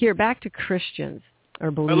 But here, back to Christians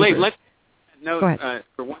or believers. But let's note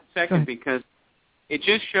for 1 second, because it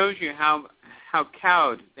just shows you how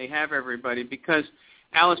cowed they have everybody, because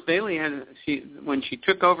Alice Bailey when she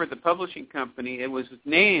took over the publishing company, it was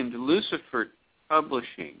named Lucifer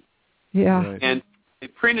Publishing. Yeah. Right. And they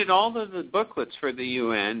printed all of the booklets for the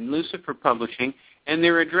UN, Lucifer Publishing, and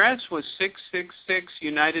their address was 666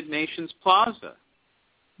 United Nations Plaza.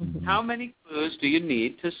 Mm-hmm. How many clues do you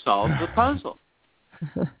need to solve the puzzle?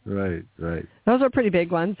 Right. Those are pretty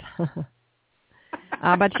big ones.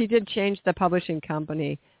 But she did change the publishing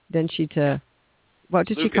company, didn't she, to, what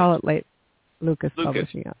did she call it late? Lucas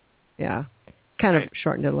Publishing. Yeah. Kind of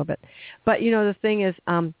shortened it a little bit. But, the thing is,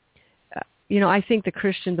 I think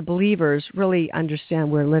the believers really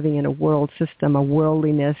understand we're living in a world system, a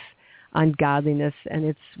worldliness, ungodliness, and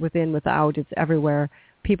it's within, without, it's everywhere.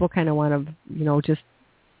 People kind of want to, just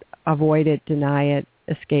avoid it, deny it,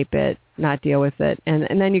 escape it, not deal with it.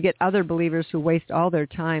 And then you get other believers who waste all their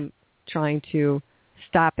time trying to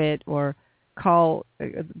stop it or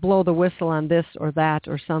blow the whistle on this or that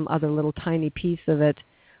or some other little tiny piece of it,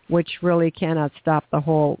 which really cannot stop the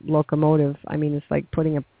whole locomotive. I mean, it's like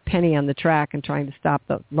putting a penny on the track and trying to stop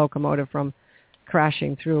the locomotive from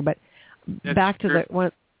crashing through. But That's back to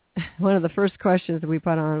true. one of the first questions that we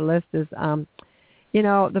put on our list is,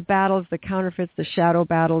 the battles, the counterfeits, the shadow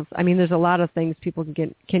battles. I mean, there's a lot of things people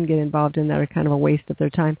can get involved in that are kind of a waste of their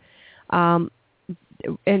time. But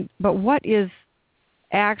what is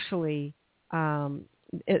actually, some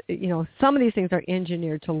of these things are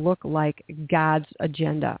engineered to look like God's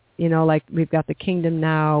agenda. Like we've got the kingdom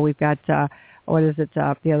now, we've got, the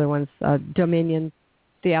other ones, dominion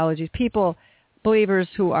theologies. Believers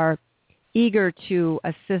who are eager to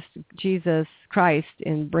assist Jesus Christ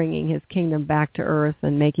in bringing his kingdom back to earth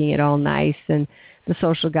and making it all nice, and the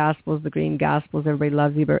social gospels, the green gospels, everybody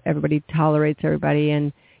loves you, everybody tolerates everybody,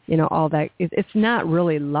 and all that. It's not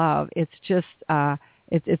really love. It's just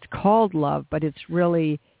it's called love, but it's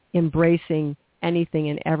really embracing anything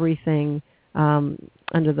and everything under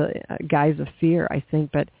the guise of fear, I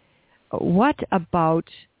think. But what about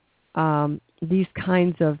these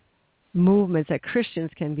kinds of movements that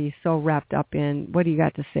Christians can be so wrapped up in? What do you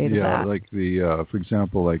got to say to that? Yeah, like for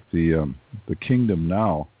example, like the Kingdom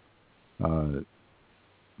Now, the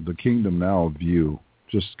Kingdom Now view.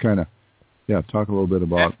 Just kind of, talk a little bit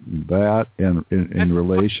about that and in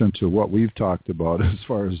relation to what we've talked about as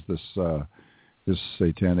far as this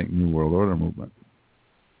satanic New World Order movement.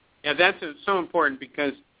 Yeah, that's so important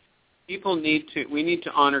because we need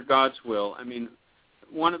to honor God's will. I mean,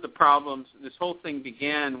 one of the problems, this whole thing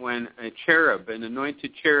began when an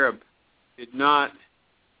anointed cherub, did not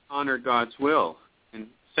honor God's will and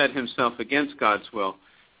set himself against God's will.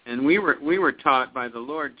 And we were taught by the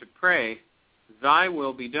Lord to pray, "Thy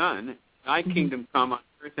will be done, thy kingdom come on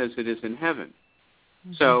earth as it is in heaven."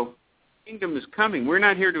 Mm-hmm. So, kingdom is coming. We're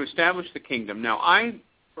not here to establish the kingdom. Now,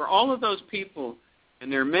 for all of those people,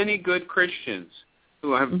 and there are many good Christians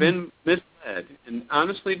who have been misled and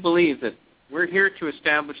honestly believe that we're here to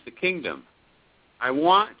establish the kingdom, I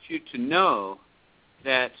want you to know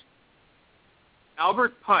that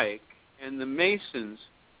Albert Pike and the Masons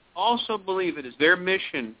also believe it is their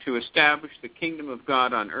mission to establish the kingdom of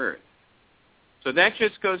God on earth. So that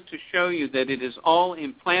just goes to show you that it is all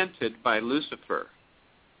implanted by Lucifer.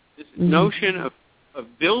 This notion of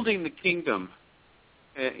building the kingdom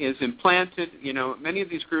is implanted. Many of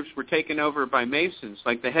these groups were taken over by Masons,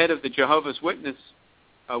 like the head of the Jehovah's Witness,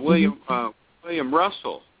 William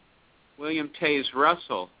Russell. William Taze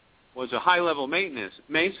Russell was a high-level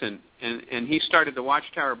Mason, and he started the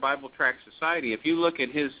Watchtower Bible Tract Society. If you look at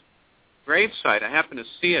his gravesite, I happened to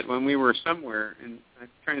see it when we were somewhere, and I'm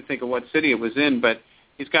trying to think of what city it was in, but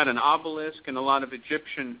he's got an obelisk and a lot of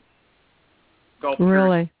Egyptian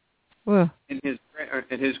sculptures in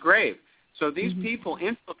his grave. So these people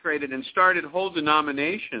infiltrated and started whole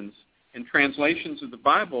denominations and translations of the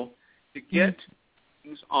Bible to get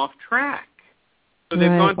things off track. So they've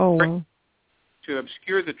gone to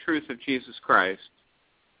obscure the truth of Jesus Christ.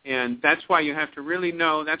 And that's why you have to really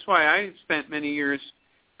know. That's why I spent many years,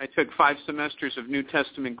 I took 5 semesters of New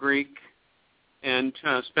Testament Greek and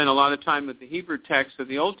spent a lot of time with the Hebrew text of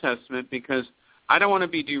the Old Testament, because I don't want to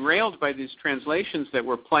be derailed by these translations that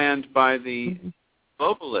were planned by the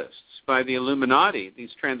globalists, by the Illuminati, these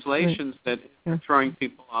translations that are throwing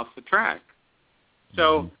people off the track.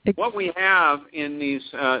 So what we have in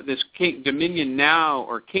this Dominion Now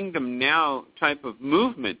or Kingdom Now type of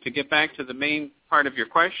movement, to get back to the main part of your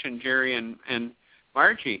question, Jerry and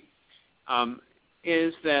Margie,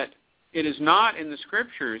 is that it is not in the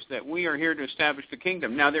Scriptures that we are here to establish the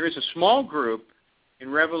kingdom. Now, there is a small group in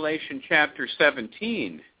Revelation chapter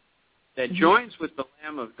 17 that joins with the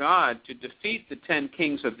Lamb of God to defeat the 10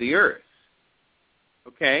 kings of the earth.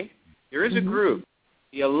 Okay? There is a group,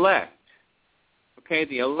 the elect. Okay,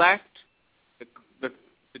 the elect, the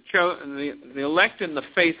elect and the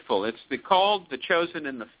faithful. It's called the chosen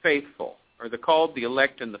and the faithful, or they're called the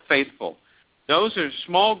elect and the faithful. Those are a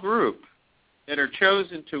small group that are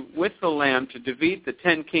chosen with the Lamb to defeat the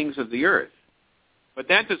 10 kings of the earth. But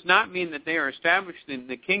that does not mean that they are established in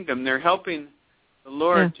the kingdom. They're helping the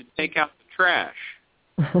Lord to take out the trash.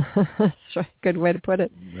 That's right. Good way to put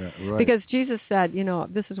it. Yeah, right. Because Jesus said,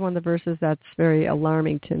 this is one of the verses that's very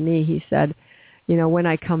alarming to me. He said, when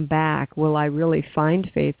I come back, will I really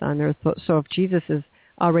find faith on earth? So if Jesus is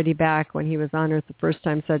already back when he was on earth the first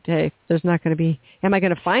time, said, hey, there's not going to be, am I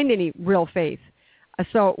going to find any real faith?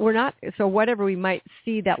 So whatever we might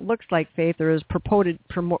see that looks like faith or is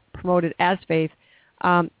promoted as faith,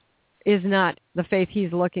 is not the faith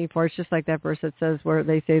he's looking for. It's just like that verse that says where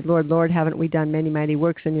they say, Lord, Lord, haven't we done many mighty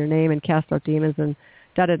works in your name and cast out demons and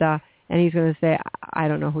da-da-da. And he's going to say, I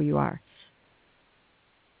don't know who you are.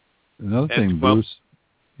 Another thing, Bruce.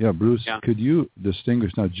 Bruce, could you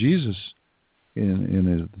distinguish, now Jesus,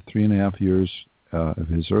 in his 3.5 years of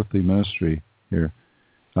his earthly ministry here,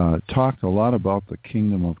 talked a lot about the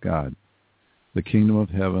kingdom of God, the kingdom of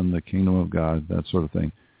heaven, the kingdom of God, that sort of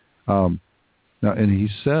thing. Now, and he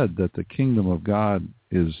said that the kingdom of God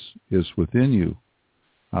is within you.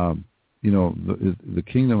 The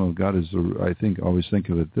kingdom of God is, I always think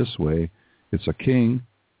of it this way. It's a king,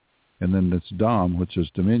 and then it's dom, which is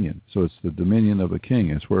dominion. So it's the dominion of a king.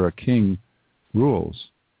 It's where a king rules,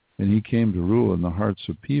 and he came to rule in the hearts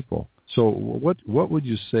of people. So what would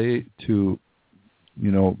you say to,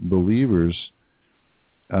 believers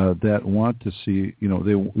that want to see,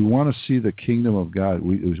 we want to see the kingdom of God.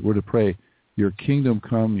 We're to pray, your kingdom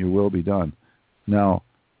come, your will be done. Now,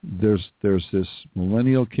 there's this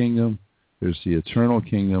millennial kingdom, there's the eternal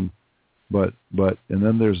kingdom, but and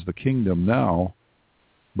then there's the kingdom now,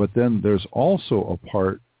 but then there's also a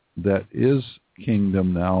part that is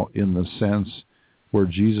kingdom now in the sense where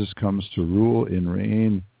Jesus comes to rule and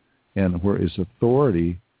reign, and where his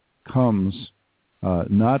authority comes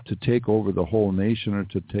not to take over the whole nation or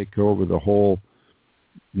to take over the whole,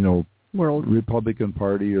 world, Republican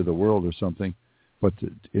Party or the world or something, but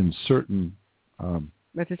in certain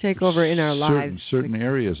but to take over in our lives. Certain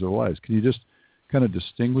areas of our lives. Can you just kind of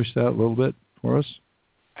distinguish that a little bit for us?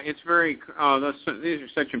 It's very, these are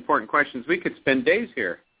such important questions. We could spend days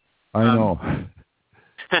here. I know.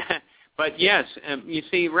 But yes, you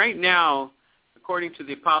see, right now, according to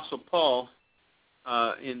the Apostle Paul,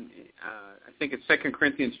 I think it's 2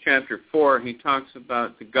 Corinthians chapter 4, he talks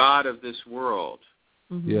about the God of this world.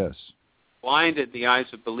 Mm-hmm. Yes. Blinded the eyes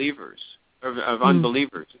of believers, of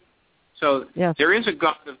unbelievers. So there is a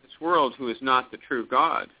God of this world who is not the true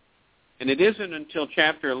God. And it isn't until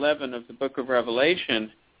chapter 11 of the book of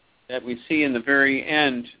Revelation that we see in the very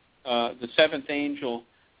end the seventh angel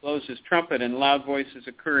blows his trumpet and loud voices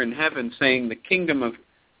occur in heaven saying the kingdom of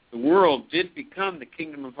the world did become the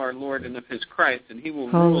kingdom of our Lord and of his Christ, and he will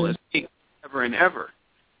rule as king ever and ever.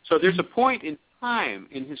 So there's a point in time,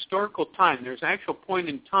 in historical time, there's an actual point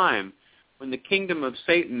in time when the kingdom of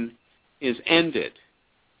Satan is ended.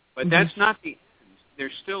 But that's not the end.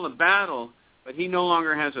 There's still a battle, but he no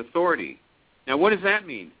longer has authority. Now, what does that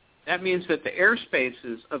mean? That means that the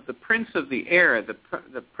airspaces of the prince of the air,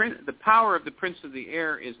 the power of the prince of the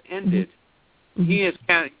air is ended. Mm-hmm. He is,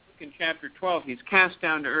 in chapter 12, he's cast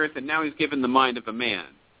down to earth, and now he's given the mind of a man.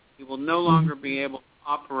 He will no longer be able to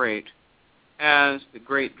operate as the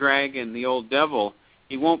great dragon, the old devil.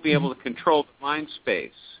 He won't be able to control the mind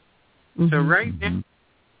space. So right now,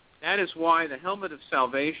 that is why the helmet of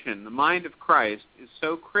salvation, the mind of Christ, is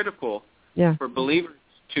so critical for believers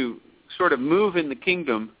to sort of move in the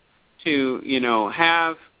kingdom, to,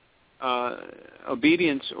 have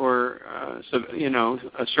obedience or,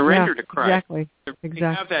 a surrender to Christ. Exactly.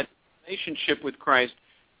 To have that relationship with Christ,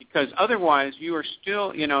 because otherwise you are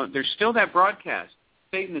still, there's still that broadcast.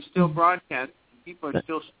 Satan is still broadcasting. People are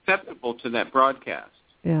still susceptible to that broadcast.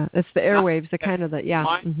 Yeah, it's the airwaves, the kind of that,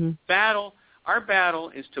 battle. Our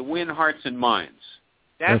battle is to win hearts and minds.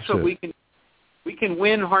 That's what we can. We can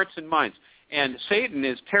win hearts and minds. And Satan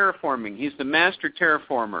is terraforming. He's the master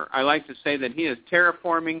terraformer. I like to say that he is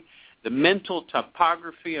terraforming the mental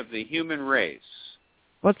topography of the human race.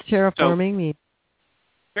 What's terraforming mean?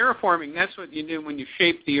 Terraforming, that's what you do when you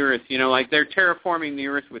shape the earth. Like they're terraforming the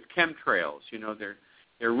earth with chemtrails.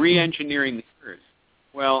 They're re-engineering the earth.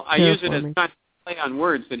 Well, I use it as not play on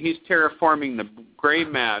words, that he's terraforming the gray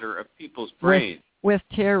matter of people's brains. With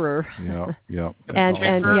terror. Yeah.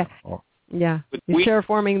 He's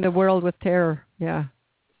terraforming the world with terror. Yeah.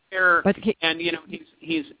 Terror, and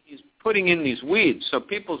he's putting in these weeds, so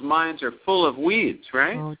people's minds are full of weeds,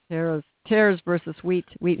 right? Oh, tares versus wheat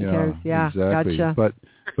and tares. Yeah, exactly. Gotcha.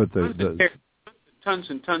 But the tons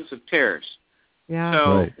and tons of tares. Yeah.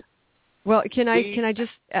 So, right. Well, can I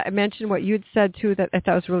just mention what you had said too that I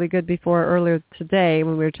thought was really good earlier today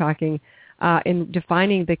when we were talking in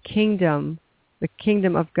defining the kingdom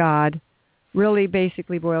of God. Really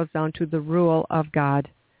basically boils down to the rule of God,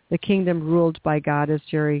 the kingdom ruled by God, as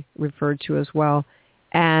Jerry referred to as well.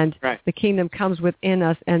 And the kingdom comes within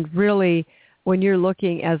us. And really, when you're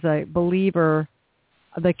looking as a believer,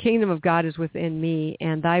 the kingdom of God is within me,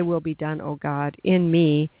 and thy will be done, O God, in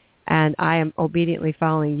me, and I am obediently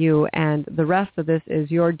following you. And the rest of this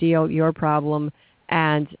is your deal, your problem,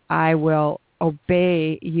 and I will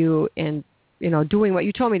obey you in doing what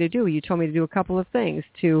you told me to do. You told me to do a couple of things,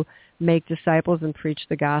 to make disciples and preach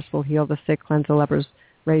the gospel, heal the sick, cleanse the lepers,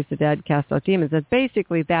 raise the dead, cast out demons. And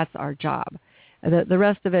basically, that's our job. The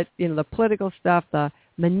rest of it, the political stuff, the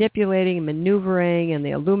manipulating and maneuvering and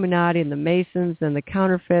the Illuminati and the Masons and the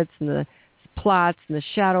counterfeits and the plots and the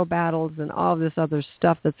shadow battles and all this other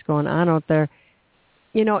stuff that's going on out there.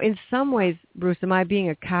 In some ways, Bruce, am I being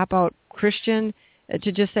a cop-out Christian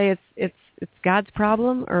to just say it's God's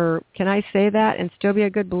problem, or can I say that and still be a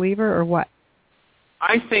good believer, or what?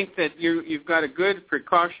 I think that you've got a good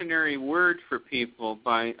precautionary word for people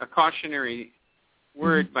by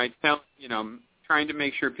trying to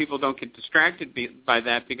make sure people don't get distracted by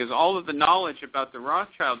that, because all of the knowledge about the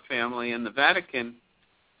Rothschild family and the Vatican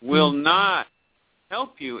will not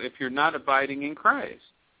help you if you're not abiding in Christ.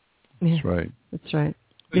 That's right. That's right.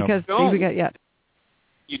 Because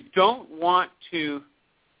you don't want to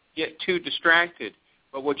get too distracted,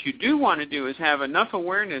 but what you do want to do is have enough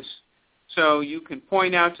awareness so you can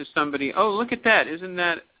point out to somebody, oh, look at that. Isn't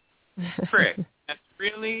that a trick? That's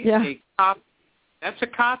really a copy. That's a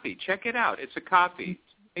copy. Check it out. It's a copy.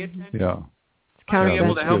 Pay attention. Yeah. I'll be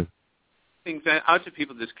able to help things out to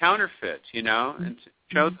people, this counterfeit, and to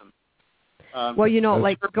show them.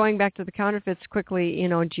 Like going back to the counterfeits quickly,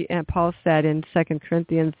 Paul said in 2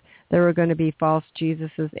 Corinthians, there were going to be false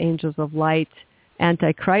Jesuses, angels of light,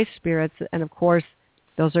 antichrist spirits, and of course,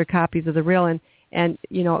 those are copies of the real. And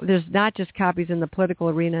there's not just copies in the political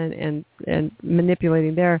arena and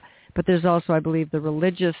manipulating there, but there's also, I believe, the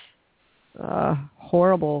religious,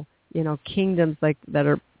 horrible, kingdoms like that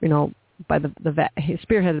are, by the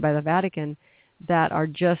spearheaded by the Vatican, that are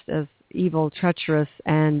just as evil, treacherous,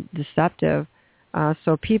 and deceptive.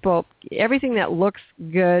 So people, everything that looks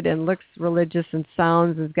good and looks religious and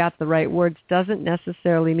sounds has got the right words doesn't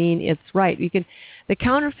necessarily mean it's right. The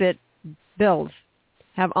counterfeit bills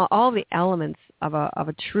have all the elements of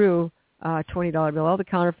a true $20 bill, all the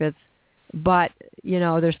counterfeits, but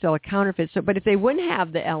they're still a counterfeit. So, but if they wouldn't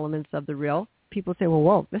have the elements of the real, people say, well,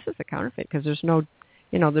 whoa, this is a counterfeit because there's no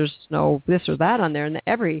this or that on there, and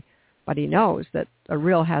everybody knows that a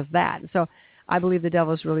real has that. So I believe the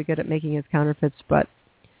devil is really good at making his counterfeits, but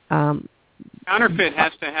counterfeit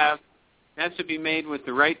has to be made with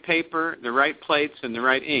the right paper, the right plates, and the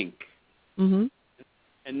right ink. Mm-hmm.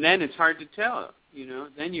 And then it's hard to tell.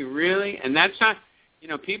 Then you really, and that's not.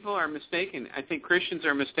 People are mistaken. I think Christians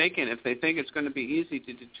are mistaken if they think it's going to be easy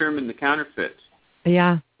to determine the counterfeit.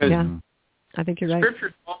 Yeah. I think you're right.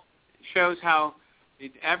 Scripture shows how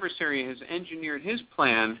the adversary has engineered his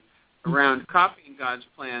plan around copying God's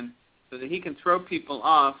plan so that he can throw people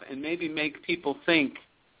off and maybe make people think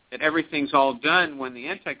that everything's all done when the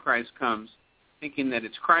Antichrist comes, thinking that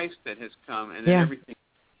it's Christ that has come and that everything.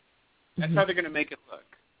 That's how they're going to make it look.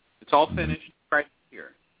 It's all finished. Christ is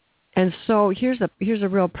here. And so here's a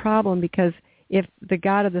real problem, because if the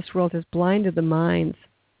God of this world has blinded the minds,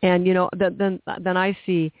 and then I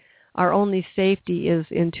see our only safety is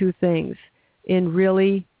in two things: in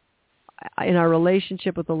our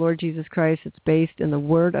relationship with the Lord Jesus Christ. It's based in the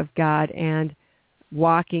Word of God and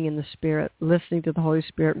walking in the Spirit, listening to the Holy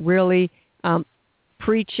Spirit, really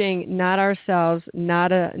preaching, not ourselves,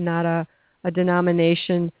 not a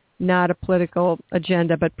denomination, not a political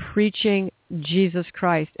agenda, but preaching Jesus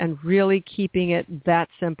Christ and really keeping it that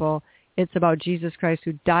simple. It's about Jesus Christ,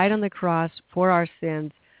 who died on the cross for our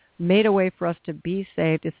sins, made a way for us to be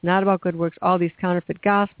saved. It's not about good works. All these counterfeit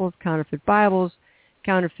gospels, counterfeit Bibles,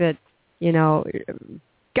 counterfeit,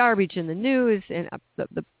 garbage in the news and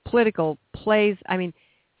the political plays. I mean,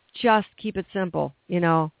 just keep it simple, keep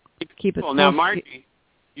it simple. Now, Margie,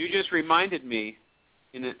 you just reminded me,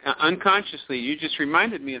 unconsciously, you just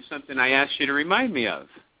reminded me of something I asked you to remind me of.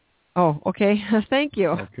 Oh, okay. Thank you.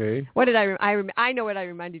 Okay. What did I know what I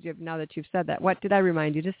reminded you of now that you've said that. What did I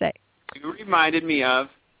remind you to say? You reminded me of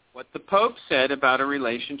what the Pope said about a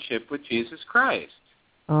relationship with Jesus Christ.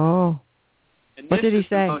 Oh. And what did he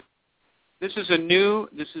say? This is a new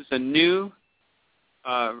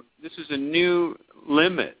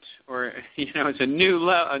limit, or it's a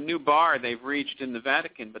new bar they've reached in the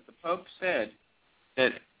Vatican. But the Pope said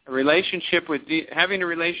that having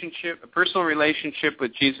a personal relationship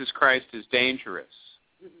with Jesus Christ is dangerous.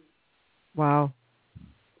 Wow.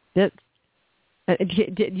 You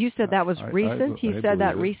said that was recent? He said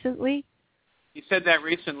that recently? He said that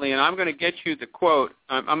recently, and I'm going to get you the quote.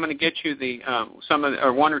 I'm going to get you the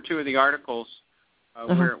one or two of the articles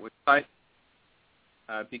where it was cited.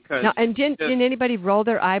 Because now, and didn't anybody roll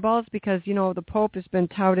their eyeballs, because the Pope has been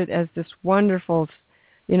touted as this wonderful,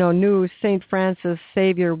 new St. Francis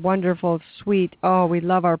Savior, wonderful, sweet, oh, we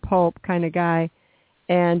love our Pope kind of guy,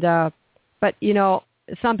 and but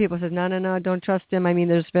some people said no, don't trust him. I mean,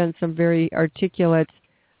 there's been some very articulate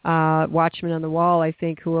watchmen on the wall, I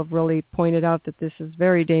think, who have really pointed out that this is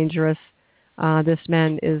very dangerous. This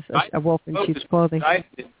man is a wolf in sheep's clothing.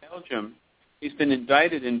 In Belgium. He's been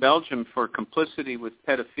indicted in Belgium for complicity with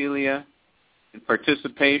pedophilia and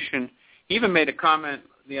participation. He even made a comment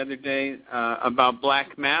the other day about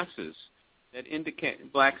black masses that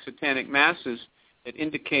indicate black satanic masses that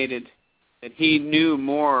indicated that he knew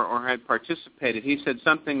more or had participated. He said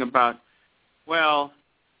something about, well,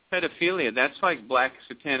 pedophilia, that's like black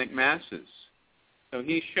satanic masses. So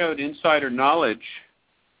he showed insider knowledge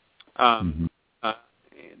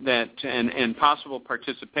that and possible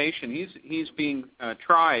participation. He's being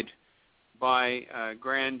tried by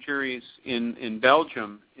grand juries in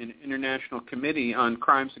Belgium, in International Committee on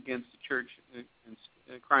Crimes Against the Church,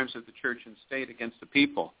 Crimes of the Church and State against the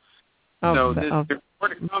People. So there's more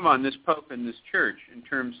to come on this Pope and this church in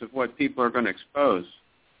terms of what people are going to expose.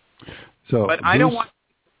 So, but I don't want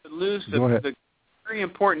to lose the very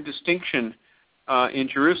important distinction in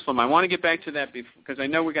Jerusalem. I want to get back to that because I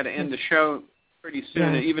know we've got to end the show pretty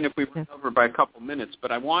soon, even if we run over by a couple minutes.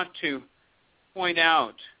 But I want to point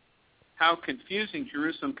out how confusing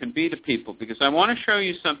Jerusalem can be to people, because I want to show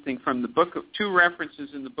you something from the book of two references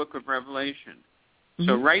in the book of Revelation. Mm-hmm.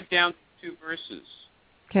 So write down 2 verses.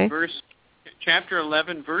 Okay. Chapter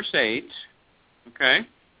 11, verse 8. Okay?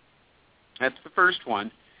 That's the first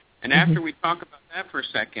one. And after we talk about that for a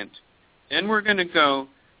second, then we're going to go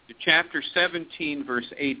to chapter 17, verse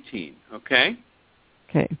 18. Okay?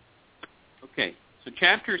 Okay. Okay. So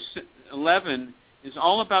chapter 11 is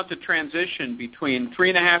all about the transition between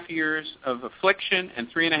 3.5 years of affliction and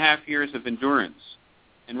 3.5 years of endurance.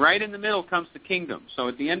 And right in the middle comes the kingdom. So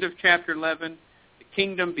at the end of chapter 11, the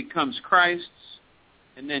kingdom becomes Christ's.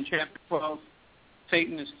 And then chapter 12,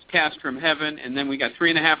 Satan is cast from heaven. And then we got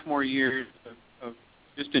 3.5 more years of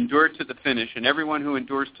just endure to the finish. And everyone who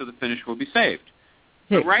endures to the finish will be saved.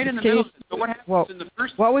 So right in the middle. So what happens in the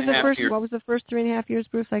first 3.5 years? What was the first 3.5 years,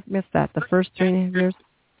 Bruce? I missed that. The first 3.5 years?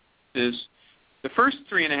 Is the first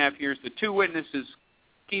 3.5 years, the 2 witnesses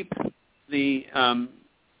keep the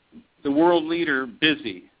world leader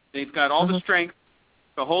busy. They've got all the strength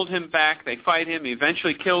to hold him back. They fight him. He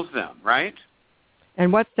eventually kills them, right?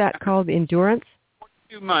 And what's that called? Endurance?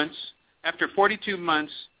 42 months. After 42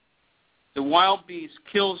 months, the wild beast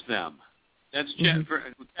kills them. That's chapter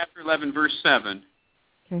 11, verse 7.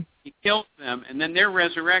 Okay. He kills them, and then they're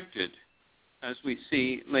resurrected, as we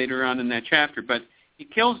see later on in that chapter. But he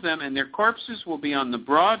kills them, and their corpses will be on the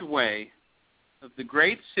broad way of the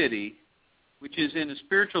great city, which is in a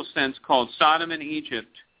spiritual sense called Sodom and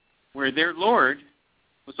Egypt, where their Lord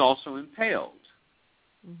was also impaled.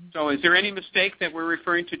 So is there any mistake that we're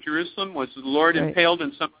referring to Jerusalem? Was the Lord impaled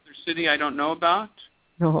in some other city I don't know about?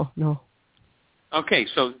 No. Okay,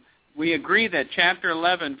 so we agree that chapter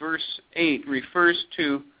 11, verse 8 refers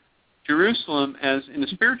to Jerusalem as, in a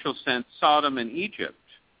spiritual sense, Sodom and Egypt.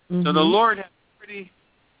 So the Lord has a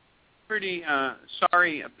pretty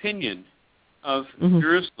sorry opinion of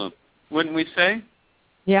Jerusalem, wouldn't we say?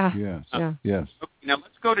 Yeah. Yes. Yes. Okay, now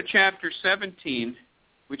let's go to chapter 17,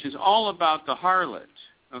 which is all about the harlot,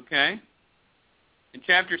 okay? And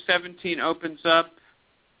chapter 17 opens up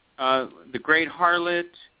the great harlot,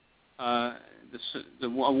 a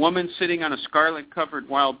woman sitting on a scarlet-covered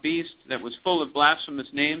wild beast that was full of blasphemous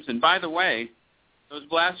names. And by the way, those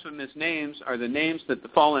blasphemous names are the names that the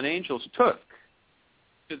fallen angels took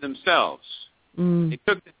to themselves. They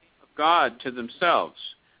took the name of God to themselves.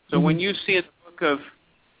 So when you see in the book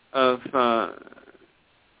of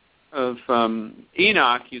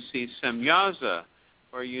Enoch, you see Semyaza,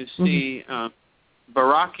 or you see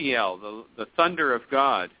Barakiel, the thunder of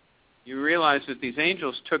God. You realize that these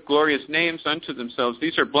angels took glorious names unto themselves.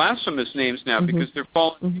 These are blasphemous names now because they're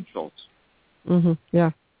fallen angels. Yeah.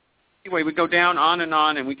 Anyway, we go down on,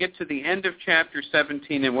 and we get to the end of chapter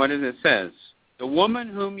 17, and what does it says? The woman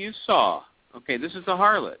whom you saw. Okay, this is the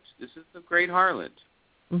harlot. This is the great harlot.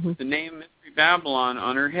 The name Mystery Babylon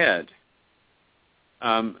on her head.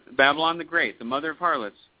 Babylon the Great, the mother of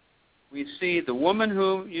harlots. We see the woman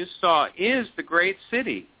whom you saw is the great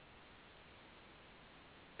city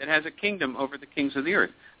that has a kingdom over the kings of the earth.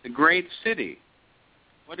 The great city.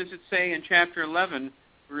 What does it say in chapter 11,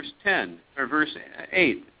 verse 10, or verse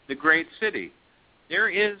 8? The great city. There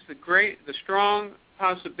is the strong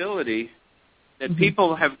possibility that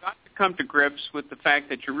people have got to come to grips with the fact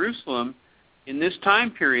that Jerusalem, in this time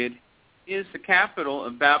period, is the capital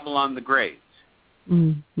of Babylon the Great.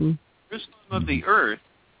 Jerusalem of the earth.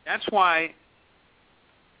 That's why,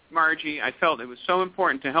 Margie, I felt it was so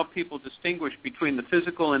important to help people distinguish between the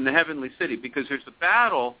physical and the heavenly city, because there's a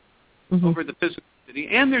battle over the physical city,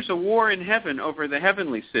 and there's a war in heaven over the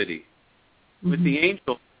heavenly city with the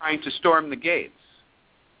angels trying to storm the gates.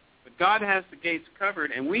 But God has the gates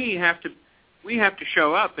covered, and we have to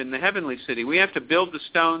show up in the heavenly city. We have to build the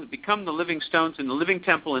stone, become the living stones in the living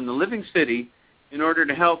temple in the living city in order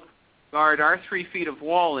to help guard our 3 feet of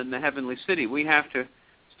wall in the heavenly city. We have to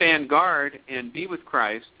stand guard and be with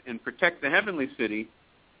Christ and protect the heavenly city,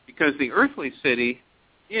 because the earthly city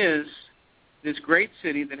is this great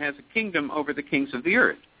city that has a kingdom over the kings of the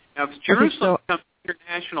earth. Now, if Jerusalem becomes an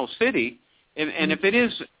international city, and if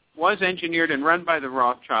it was engineered and run by the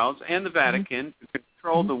Rothschilds and the Vatican to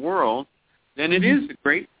control the world, then it is a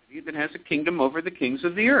great city that has a kingdom over the kings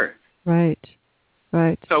of the earth. Right.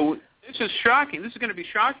 So this is shocking. This is going to be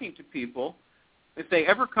shocking to people if they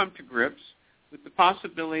ever come to grips with the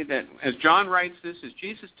possibility that, as John writes this, as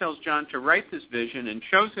Jesus tells John to write this vision and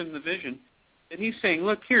shows him the vision, that he's saying,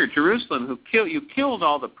 look here, Jerusalem, you killed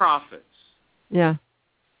all the prophets. Yeah.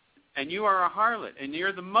 And you are a harlot, and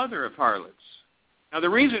you're the mother of harlots. Now, the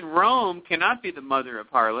reason Rome cannot be the mother of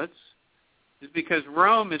harlots is because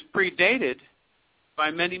Rome is predated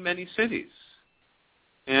by many, many cities.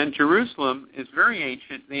 And Jerusalem is very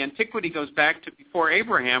ancient. The antiquity goes back to before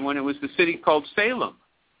Abraham, when it was the city called Salem.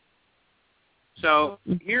 So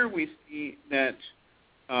here we see that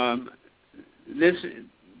the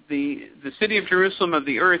city of Jerusalem of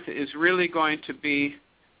the earth is really going to be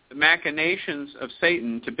the machinations of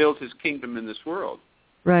Satan to build his kingdom in this world.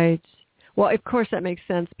 Right. Well, of course that makes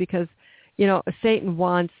sense, because, Satan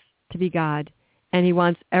wants to be God, and he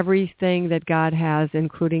wants everything that God has,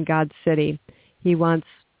 including God's city. He wants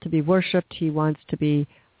to be worshipped. He wants to be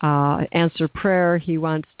answer prayer. He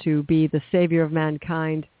wants to be the savior of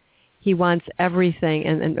mankind. He wants everything.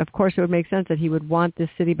 And of course, it would make sense that he would want this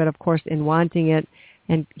city, but of course, in wanting it,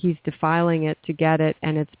 and he's defiling it to get it,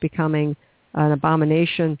 and it's becoming an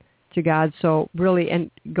abomination to God. So really, and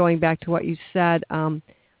going back to what you said,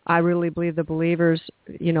 I really believe the believers,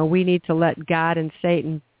 we need to let God and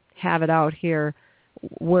Satan have it out here.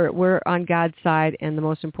 We're on God's side, and the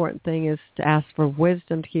most important thing is to ask for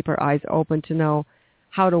wisdom, to keep our eyes open, to know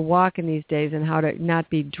how to walk in these days and how to not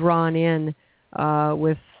be drawn in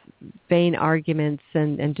with vain arguments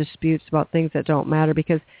and disputes about things that don't matter,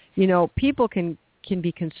 because, people can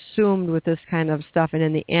be consumed with this kind of stuff, and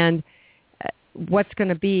in the end, what's going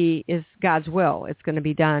to be is God's will. It's going to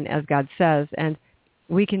be done as God says, and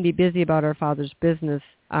we can be busy about our Father's business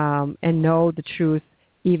and know the truth,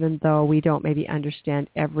 even though we don't maybe understand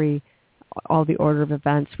all the order of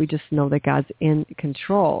events. We just know that God's in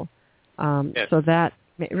control. Yes. So that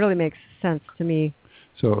really makes sense to me.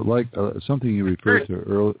 So like something you referred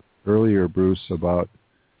to earlier, Bruce, about,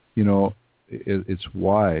 it's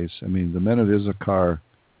wise. I mean, the men of Issachar,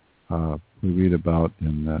 we read about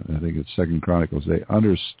in, I think it's 2 Chronicles, they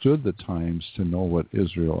understood the times to know what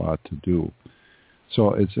Israel ought to do.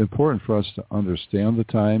 So it's important for us to understand the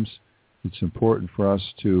times. It's important for us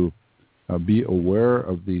to be aware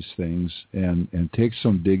of these things and take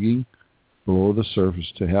some digging below the surface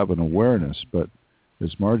to have an awareness. But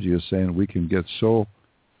as Margie is saying, we can get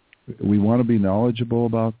we want to be knowledgeable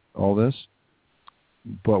about all this,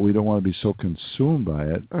 but we don't want to be so consumed by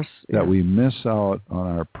it that we miss out on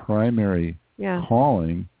our primary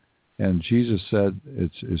calling. And Jesus said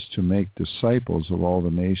it's to make disciples of all the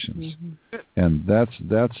nations. Mm-hmm. And that's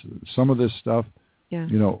some of this stuff,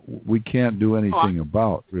 we can't do anything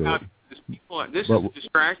about, really. This is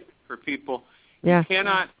distracting for people. Yeah. You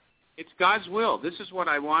cannot, it's God's will. This is what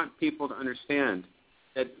I want people to understand,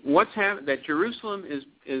 that that Jerusalem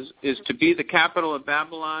is to be the capital of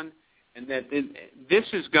Babylon, and that this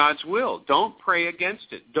is God's will. Don't pray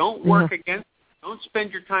against it. Don't work against it. Don't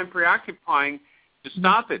spend your time preoccupying to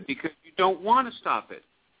stop it, because you don't want to stop it.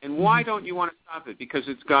 And why don't you want to stop it? Because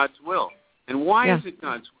it's God's will. And why is it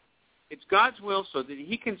God's will? It's God's will so that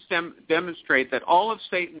he can demonstrate that all of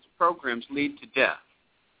Satan's programs lead to death.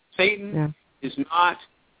 Satan is not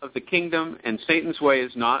of the kingdom, and Satan's way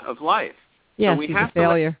is not of life. Yes, so we he's have a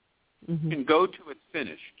failure. And go to its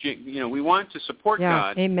finish. We want to support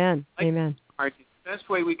God. Amen. Like Amen. The best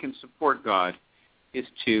way we can support God is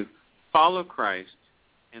to follow Christ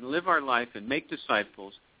and live our life and make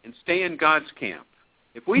disciples and stay in God's camp.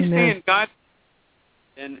 If we stay in God,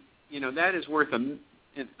 then that is worth an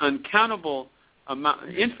uncountable amount,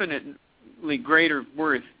 infinitely greater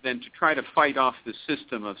worth than to try to fight off the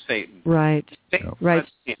system of Satan. Right. Right.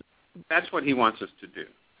 That's what he wants us to do.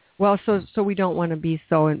 Well, so we don't want to be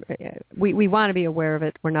we want to be aware of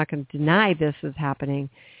it. We're not going to deny this is happening.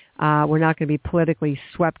 We're not going to be politically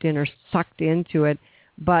swept in or sucked into it.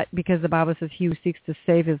 But because the Bible says he who seeks to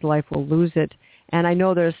save his life will lose it. And I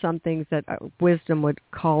know there are some things that wisdom would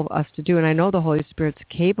call us to do. And I know the Holy Spirit's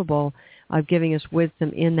capable of giving us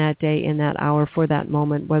wisdom in that day, in that hour, for that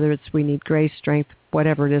moment, whether it's we need grace, strength,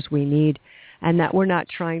 whatever it is we need, and that we're not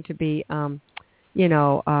trying to be,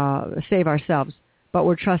 save ourselves, but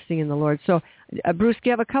we're trusting in the Lord. So, Bruce, do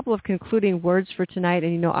you have a couple of concluding words for tonight?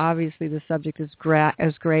 And, obviously the subject is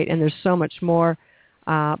great, and there's so much more.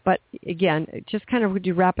 But, again, just kind of would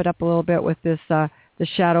you wrap it up a little bit with this, the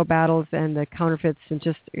shadow battles and the counterfeits, and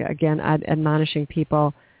just, again, admonishing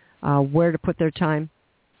people where to put their time,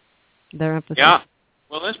 their emphasis. Yeah.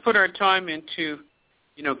 Well, let's put our time into,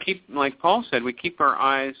 keep, like Paul said, we keep our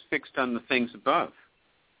eyes fixed on the things above.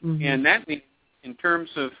 Mm-hmm. And that means, in terms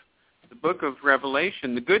of the book of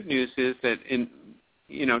Revelation, the good news is that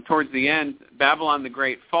towards the end, Babylon the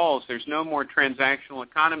Great falls. There's no more transactional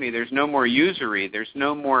economy. There's no more usury. There's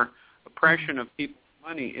no more oppression of people's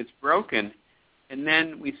money. It's broken. And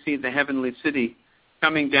then we see the heavenly city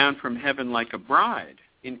coming down from heaven like a bride.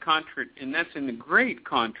 And that's in the great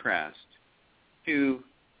contrast to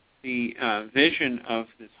the vision of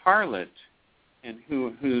this harlot and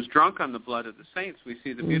who's drunk on the blood of the saints. We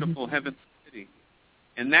see the beautiful heavenly city.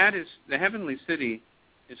 And that is, the heavenly city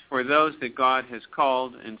is for those that God has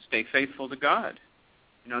called and stay faithful to God.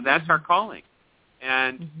 That's our calling.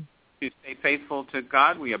 And to stay faithful to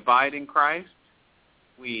God, we abide in Christ.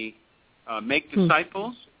 We make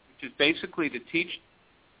disciples, which is basically to teach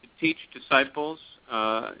disciples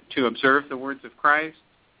to observe the words of Christ.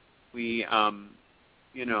 We, and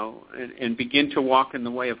begin to walk in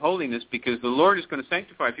the way of holiness, because the Lord is going to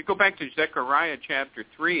sanctify. If you go back to Zechariah chapter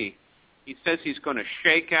 3, he says he's going to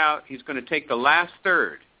shake out, he's going to take the last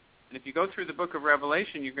third. And if you go through the book of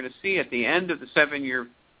Revelation, you're going to see at the end of the 7-year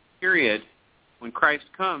period, when Christ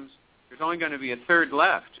comes, there's only going to be a third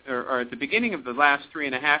left. Or at the beginning of the last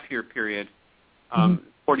 3.5-year period, the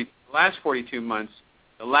last 42 months,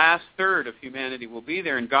 the last third of humanity will be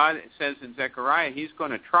there. And God says in Zechariah, he's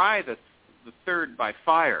going to try the third by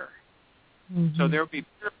fire. So there will be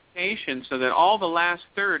purification, so that all the last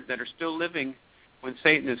third that are still living when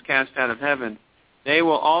Satan is cast out of heaven, they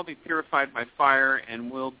will all be purified by fire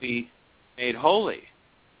and will be made holy.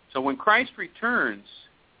 So when Christ returns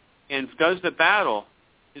and does the battle,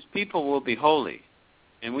 his people will be holy.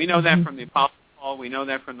 And we know that from the Apostle Paul. We know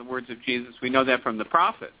that from the words of Jesus. We know that from the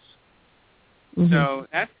prophets. So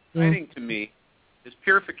that's exciting to me, this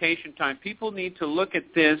purification time. People need to look at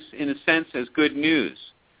this, in a sense, as good news.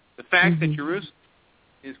 The fact that Jerusalem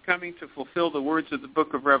is coming to fulfill the words of the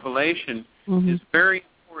book of Revelation is very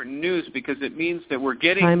important news, because it means that we're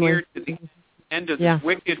getting near to the end of this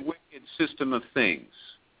wicked system of things.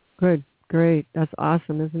 Good, great. That's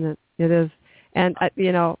awesome, isn't it? It is. And,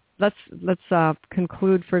 let's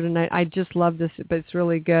conclude for tonight. I just love this, but it's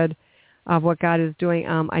really good of what God is doing.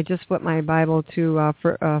 I just flipped my Bible to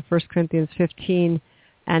 1 Corinthians 15,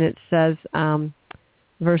 and it says,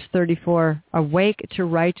 verse 34, awake to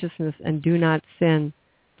righteousness and do not sin,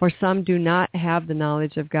 for some do not have the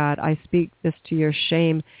knowledge of God. I speak this to your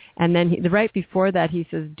shame. And then right before that, he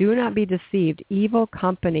says, do not be deceived. Evil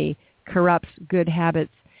company corrupts good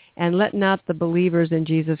habits, and let not the believers in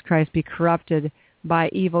Jesus Christ be corrupted by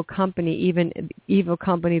evil company, even evil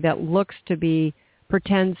company that looks to be,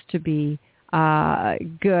 pretends to be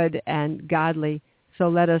good and godly. So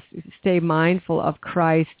let us stay mindful of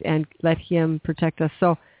Christ and let him protect us.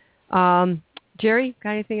 So, Jerry,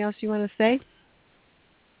 got anything else you want to say?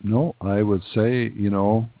 No, I would say,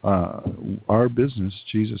 our business,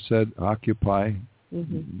 Jesus said, occupy.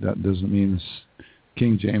 That doesn't mean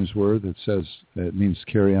King James word that says it means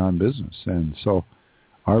carry on business. And so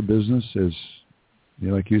our business is,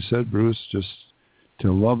 like you said, Bruce, just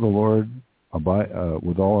to love the Lord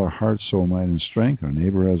with all our heart, soul, mind, and strength, our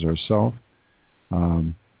neighbor as ourselves,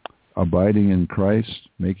 abiding in Christ,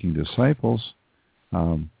 making disciples,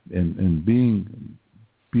 and being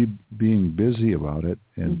busy about it,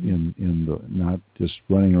 and in the, not just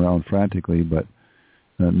running around frantically, but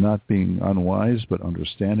not being unwise, but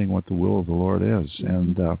understanding what the will of the Lord is.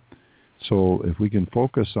 And so if we can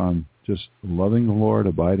focus on just loving the Lord,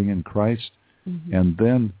 abiding in Christ, and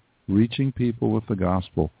then reaching people with the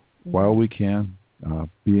gospel while we can,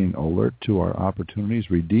 being alert to our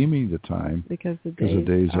opportunities, redeeming the time, because the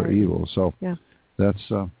days are evil. So that's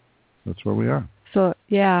where we are. So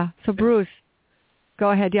so Bruce,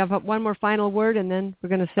 go ahead. Do you have one more final word, and then we're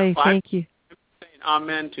going to say thank you.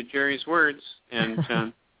 Amen to Jerry's words.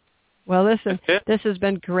 And well, listen, this has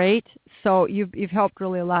been great. So you've helped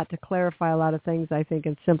really a lot to clarify a lot of things, I think,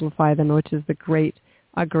 and simplify them, which is a great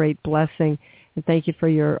blessing. And thank you for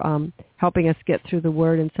your helping us get through the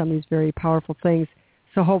Word and some of these very powerful things.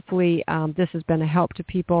 So hopefully this has been a help to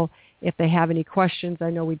people. If they have any questions, I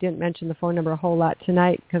know we didn't mention the phone number a whole lot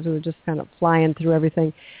tonight because we were just kind of flying through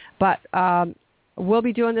everything. But we'll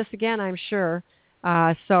be doing this again, I'm sure,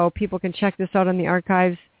 so people can check this out on the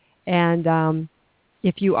archives. And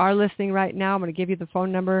if you are listening right now, I'm going to give you the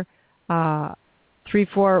phone number,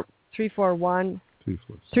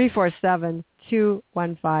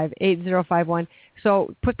 347-215-8051.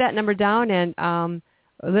 So put that number down and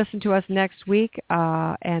listen to us next week,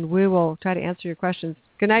 and we will try to answer your questions.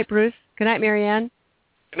 Good night, Bruce. Good night, Marianne.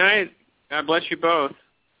 Good night. God bless you both.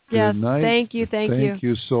 Yes, Good night. thank you. Thank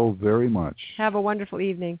you so very much. Have a wonderful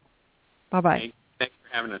evening. Bye-bye. Thanks for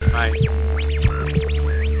having us. Bye.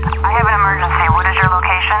 I have an emergency. What is your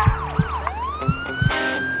location?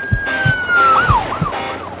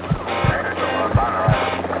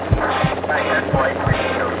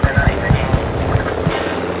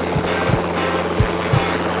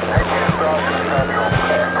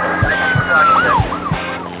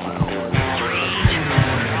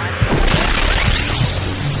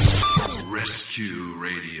 Rescue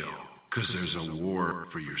Radio, 'cause there's a war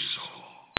for your soul.